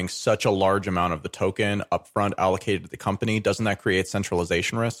behind having such a large amount of the token upfront allocated to the company? Doesn't that create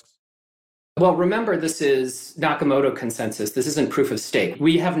centralization risks? Well, remember, this is Nakamoto consensus. This isn't proof of stake.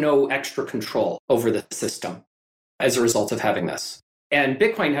 We have no extra control over the system as a result of having this. And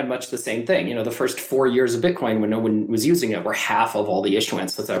Bitcoin had much the same thing. The first 4 years of Bitcoin when no one was using it were half of all the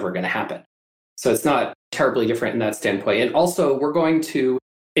issuance that's ever going to happen. So it's not terribly different in that standpoint. And also, we're going to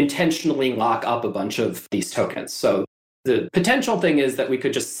intentionally lock up a bunch of these tokens. So the potential thing is that we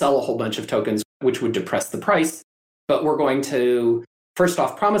could just sell a whole bunch of tokens, which would depress the price. But we're going to, first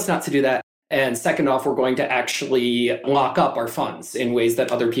off, promise not to do that. And second off, we're going to actually lock up our funds in ways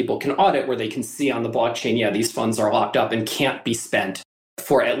that other people can audit, where they can see on the blockchain, yeah, these funds are locked up and can't be spent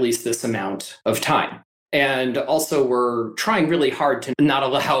for at least this amount of time. And also, we're trying really hard to not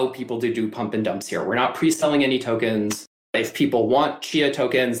allow people to do pump and dumps here. We're not pre-selling any tokens. If people want Chia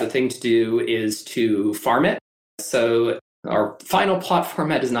tokens, the thing to do is to farm it. So our final plot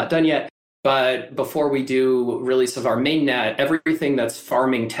format is not done yet. But before we do release of our mainnet, everything that's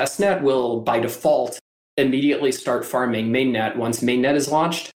farming testnet will, by default, immediately start farming mainnet once mainnet is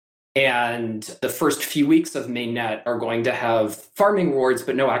launched. And the first few weeks of mainnet are going to have farming rewards,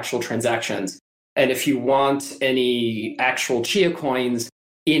 but no actual transactions. And if you want any actual Chia coins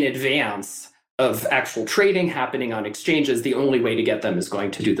in advance of actual trading happening on exchanges, the only way to get them is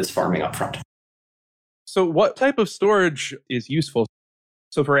going to do this farming upfront. So what type of storage is useful?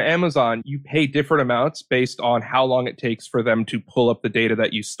 So for Amazon, you pay different amounts based on how long it takes for them to pull up the data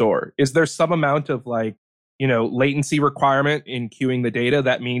that you store. Is there some amount of latency requirement in queuing the data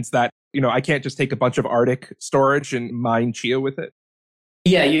that means that, I can't just take a bunch of Arctic storage and mine Chia with it?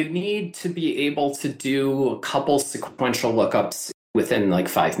 Yeah, you need to be able to do a couple sequential lookups within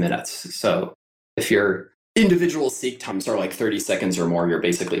 5 minutes. So if your individual seek times are 30 seconds or more, you're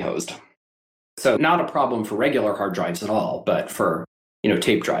basically hosed. So not a problem for regular hard drives at all, but for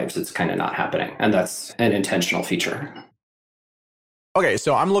tape drives, it's kind of not happening. And that's an intentional feature. Okay,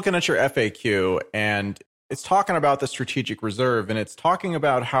 so I'm looking at your FAQ and it's talking about the strategic reserve, and it's talking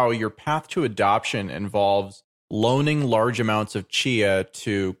about how your path to adoption involves loaning large amounts of Chia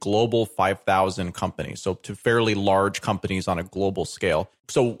to global 5,000 companies, so to fairly large companies on a global scale.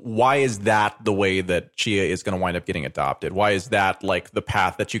 So why is that the way that Chia is going to wind up getting adopted? Why is that the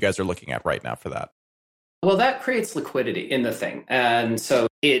path that you guys are looking at right now for that? Well, that creates liquidity in the thing. And so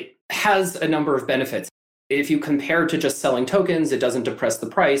it has a number of benefits. If you compare to just selling tokens, it doesn't depress the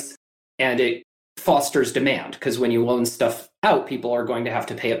price and it fosters demand, because when you loan stuff out, people are going to have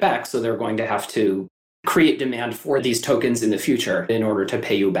to pay it back. So they're going to have to create demand for these tokens in the future in order to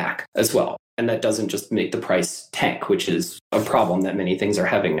pay you back as well. And that doesn't just make the price tank, which is a problem that many things are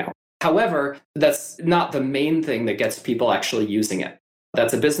having now. However, that's not the main thing that gets people actually using it.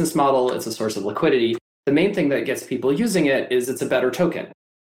 That's a business model. It's a source of liquidity. The main thing that gets people using it is it's a better token.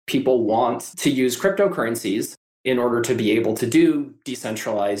 People want to use cryptocurrencies in order to be able to do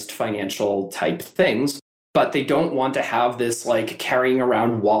decentralized financial type things. But they don't want to have this carrying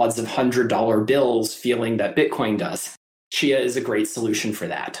around wads of $100 bills feeling that Bitcoin does. Chia is a great solution for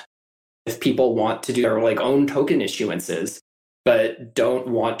that. If people want to do their own token issuances, but don't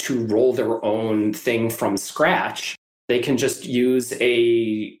want to roll their own thing from scratch, they can just use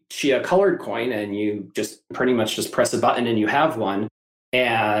a Chia colored coin and you just pretty much just press a button and you have one.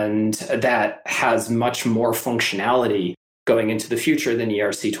 And that has much more functionality going into the future than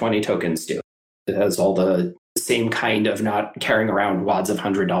ERC20 tokens do. It has all the same kind of not carrying around wads of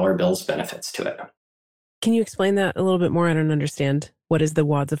 $100 bills benefits to it. Can you explain that a little bit more? I don't understand. What is the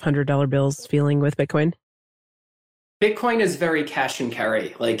wads of $100 bills feeling with Bitcoin? Bitcoin is very cash and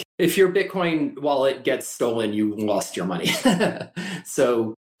carry. If your Bitcoin wallet gets stolen, you lost your money.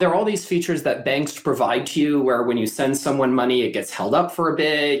 So there are all these features that banks provide to you where when you send someone money, it gets held up for a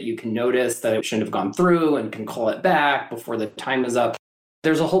bit. You can notice that it shouldn't have gone through and can call it back before the time is up.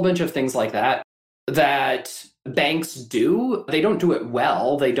 There's a whole bunch of things like that banks do. They don't do it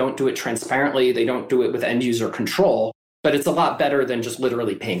well. They don't do it transparently. They don't do it with end user control. But it's a lot better than just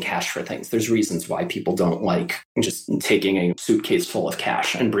literally paying cash for things. There's reasons why people don't like just taking a suitcase full of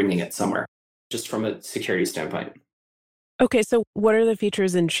cash and bringing it somewhere, just from a security standpoint. Okay, so what are the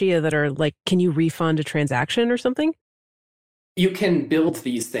features in Chia that are can you refund a transaction or something? You can build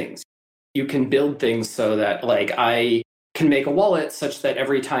these things. You can build things so that I can make a wallet such that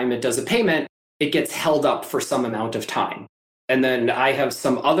every time it does a payment, it gets held up for some amount of time. And then I have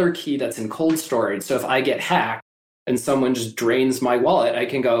some other key that's in cold storage. So if I get hacked and someone just drains my wallet, I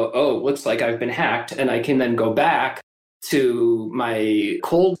can go, oh, looks like I've been hacked. And I can then go back to my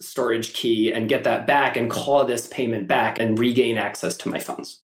cold storage key and get that back and claw this payment back and regain access to my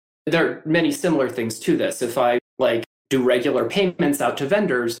funds. There are many similar things to this. If I do regular payments out to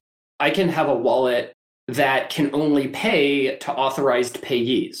vendors, I can have a wallet that can only pay to authorized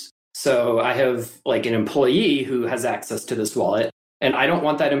payees. So I have an employee who has access to this wallet, and I don't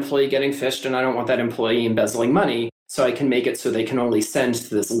want that employee getting phished and I don't want that employee embezzling money. So I can make it so they can only send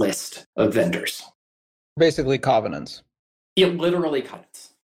to this list of vendors. Basically covenants. It literally covenants.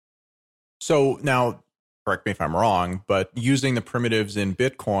 So now, correct me if I'm wrong, but using the primitives in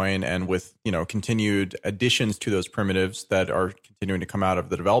Bitcoin and with, continued additions to those primitives that are continuing to come out of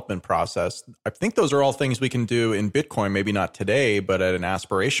the development process, I think those are all things we can do in Bitcoin, maybe not today, but at an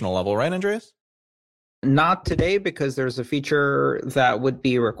aspirational level, right, Andreas? Not today, because there's a feature that would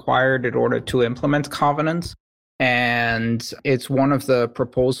be required in order to implement covenants. and it's one of the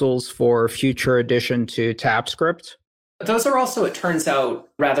proposals for future addition to TabScript. Those are also, it turns out,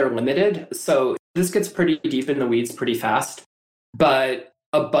 rather limited. So this gets pretty deep in the weeds pretty fast. But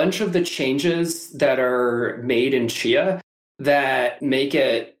a bunch of the changes that are made in Chia that make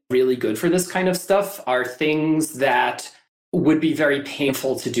it really good for this kind of stuff are things that would be very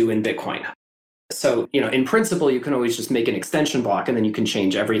painful to do in Bitcoin. So, in principle, you can always just make an extension block and then you can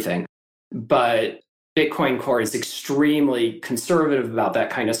change everything. But Bitcoin Core is extremely conservative about that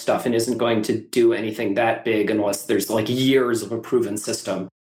kind of stuff and isn't going to do anything that big unless there's like years of a proven system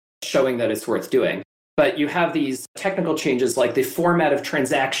showing that it's worth doing. But you have these technical changes, like the format of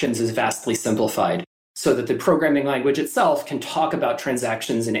transactions is vastly simplified so that the programming language itself can talk about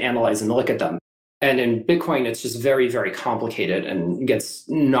transactions and analyze and look at them. And in Bitcoin, it's just very, very complicated and gets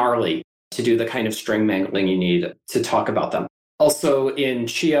gnarly to do the kind of string mangling you need to talk about them. Also, in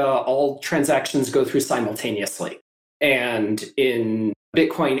Chia, all transactions go through simultaneously. And in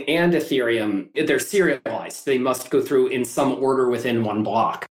Bitcoin and Ethereum, they're serialized. They must go through in some order within one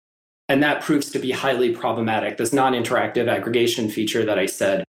block. And that proves to be highly problematic. This non-interactive aggregation feature that I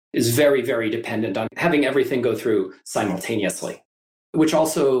said is very, very dependent on having everything go through simultaneously, which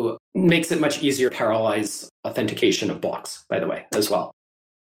also makes it much easier to parallelize authentication of blocks, by the way, as well.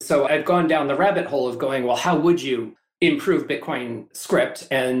 So I've gone down the rabbit hole of going, well, how would you improve Bitcoin script?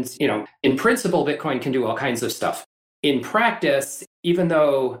 And, in principle, Bitcoin can do all kinds of stuff. In practice, even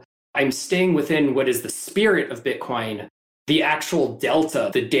though I'm staying within what is the spirit of Bitcoin, the actual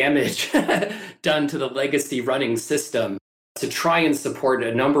delta, the damage done to the legacy running system to try and support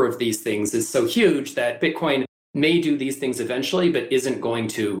a number of these things is so huge that Bitcoin may do these things eventually, but isn't going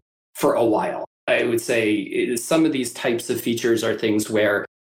to for a while. I would say some of these types of features are things where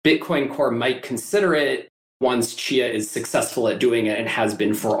Bitcoin Core might consider it once Chia is successful at doing it and has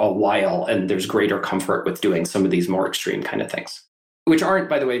been for a while, and there's greater comfort with doing some of these more extreme kind of things, which aren't,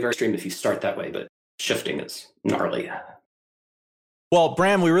 by the way, very extreme if you start that way, but shifting is gnarly. Well,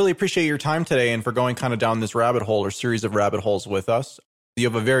 Bram, we really appreciate your time today and for going kind of down this rabbit hole or series of rabbit holes with us. You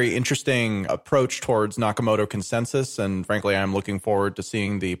have a very interesting approach towards Nakamoto consensus, and frankly, I'm looking forward to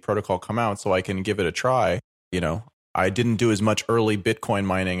seeing the protocol come out so I can give it a try. I didn't do as much early Bitcoin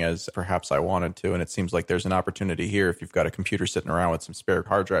mining as perhaps I wanted to, and it seems like there's an opportunity here if you've got a computer sitting around with some spare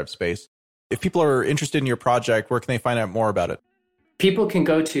hard drive space. If people are interested in your project, where can they find out more about it? People can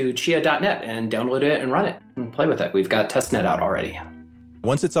go to chia.net and download it and run it and play with it. We've got testnet out already.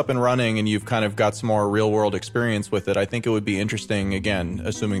 Once it's up and running and you've kind of got some more real-world experience with it, I think it would be interesting, again,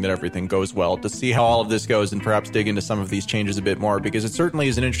 assuming that everything goes well, to see how all of this goes and perhaps dig into some of these changes a bit more, because it certainly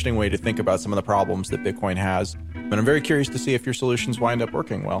is an interesting way to think about some of the problems that Bitcoin has. But I'm very curious to see if your solutions wind up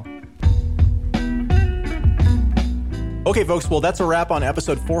working well. Okay, folks, well, that's a wrap on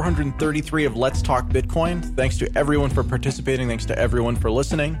episode 433 of Let's Talk Bitcoin. Thanks to everyone for participating. Thanks to everyone for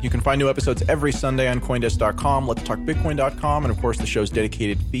listening. You can find new episodes every Sunday on Coindesk.com, letstalkbitcoin.com, and of course, the show's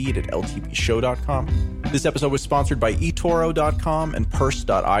dedicated feed at ltbshow.com. This episode was sponsored by eToro.com and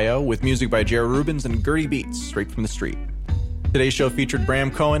Purse.io, with music by Jared Rubens and Gertie Beats, straight from the street. Today's show featured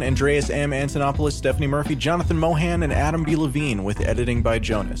Bram Cohen, Andreas M. Antonopoulos, Stephanie Murphy, Jonathan Mohan, and Adam B. Levine, with editing by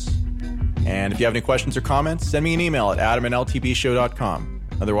Jonas. And if you have any questions or comments, send me an email at adam@ltbshow.com.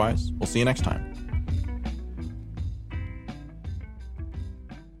 Otherwise, we'll see you next time.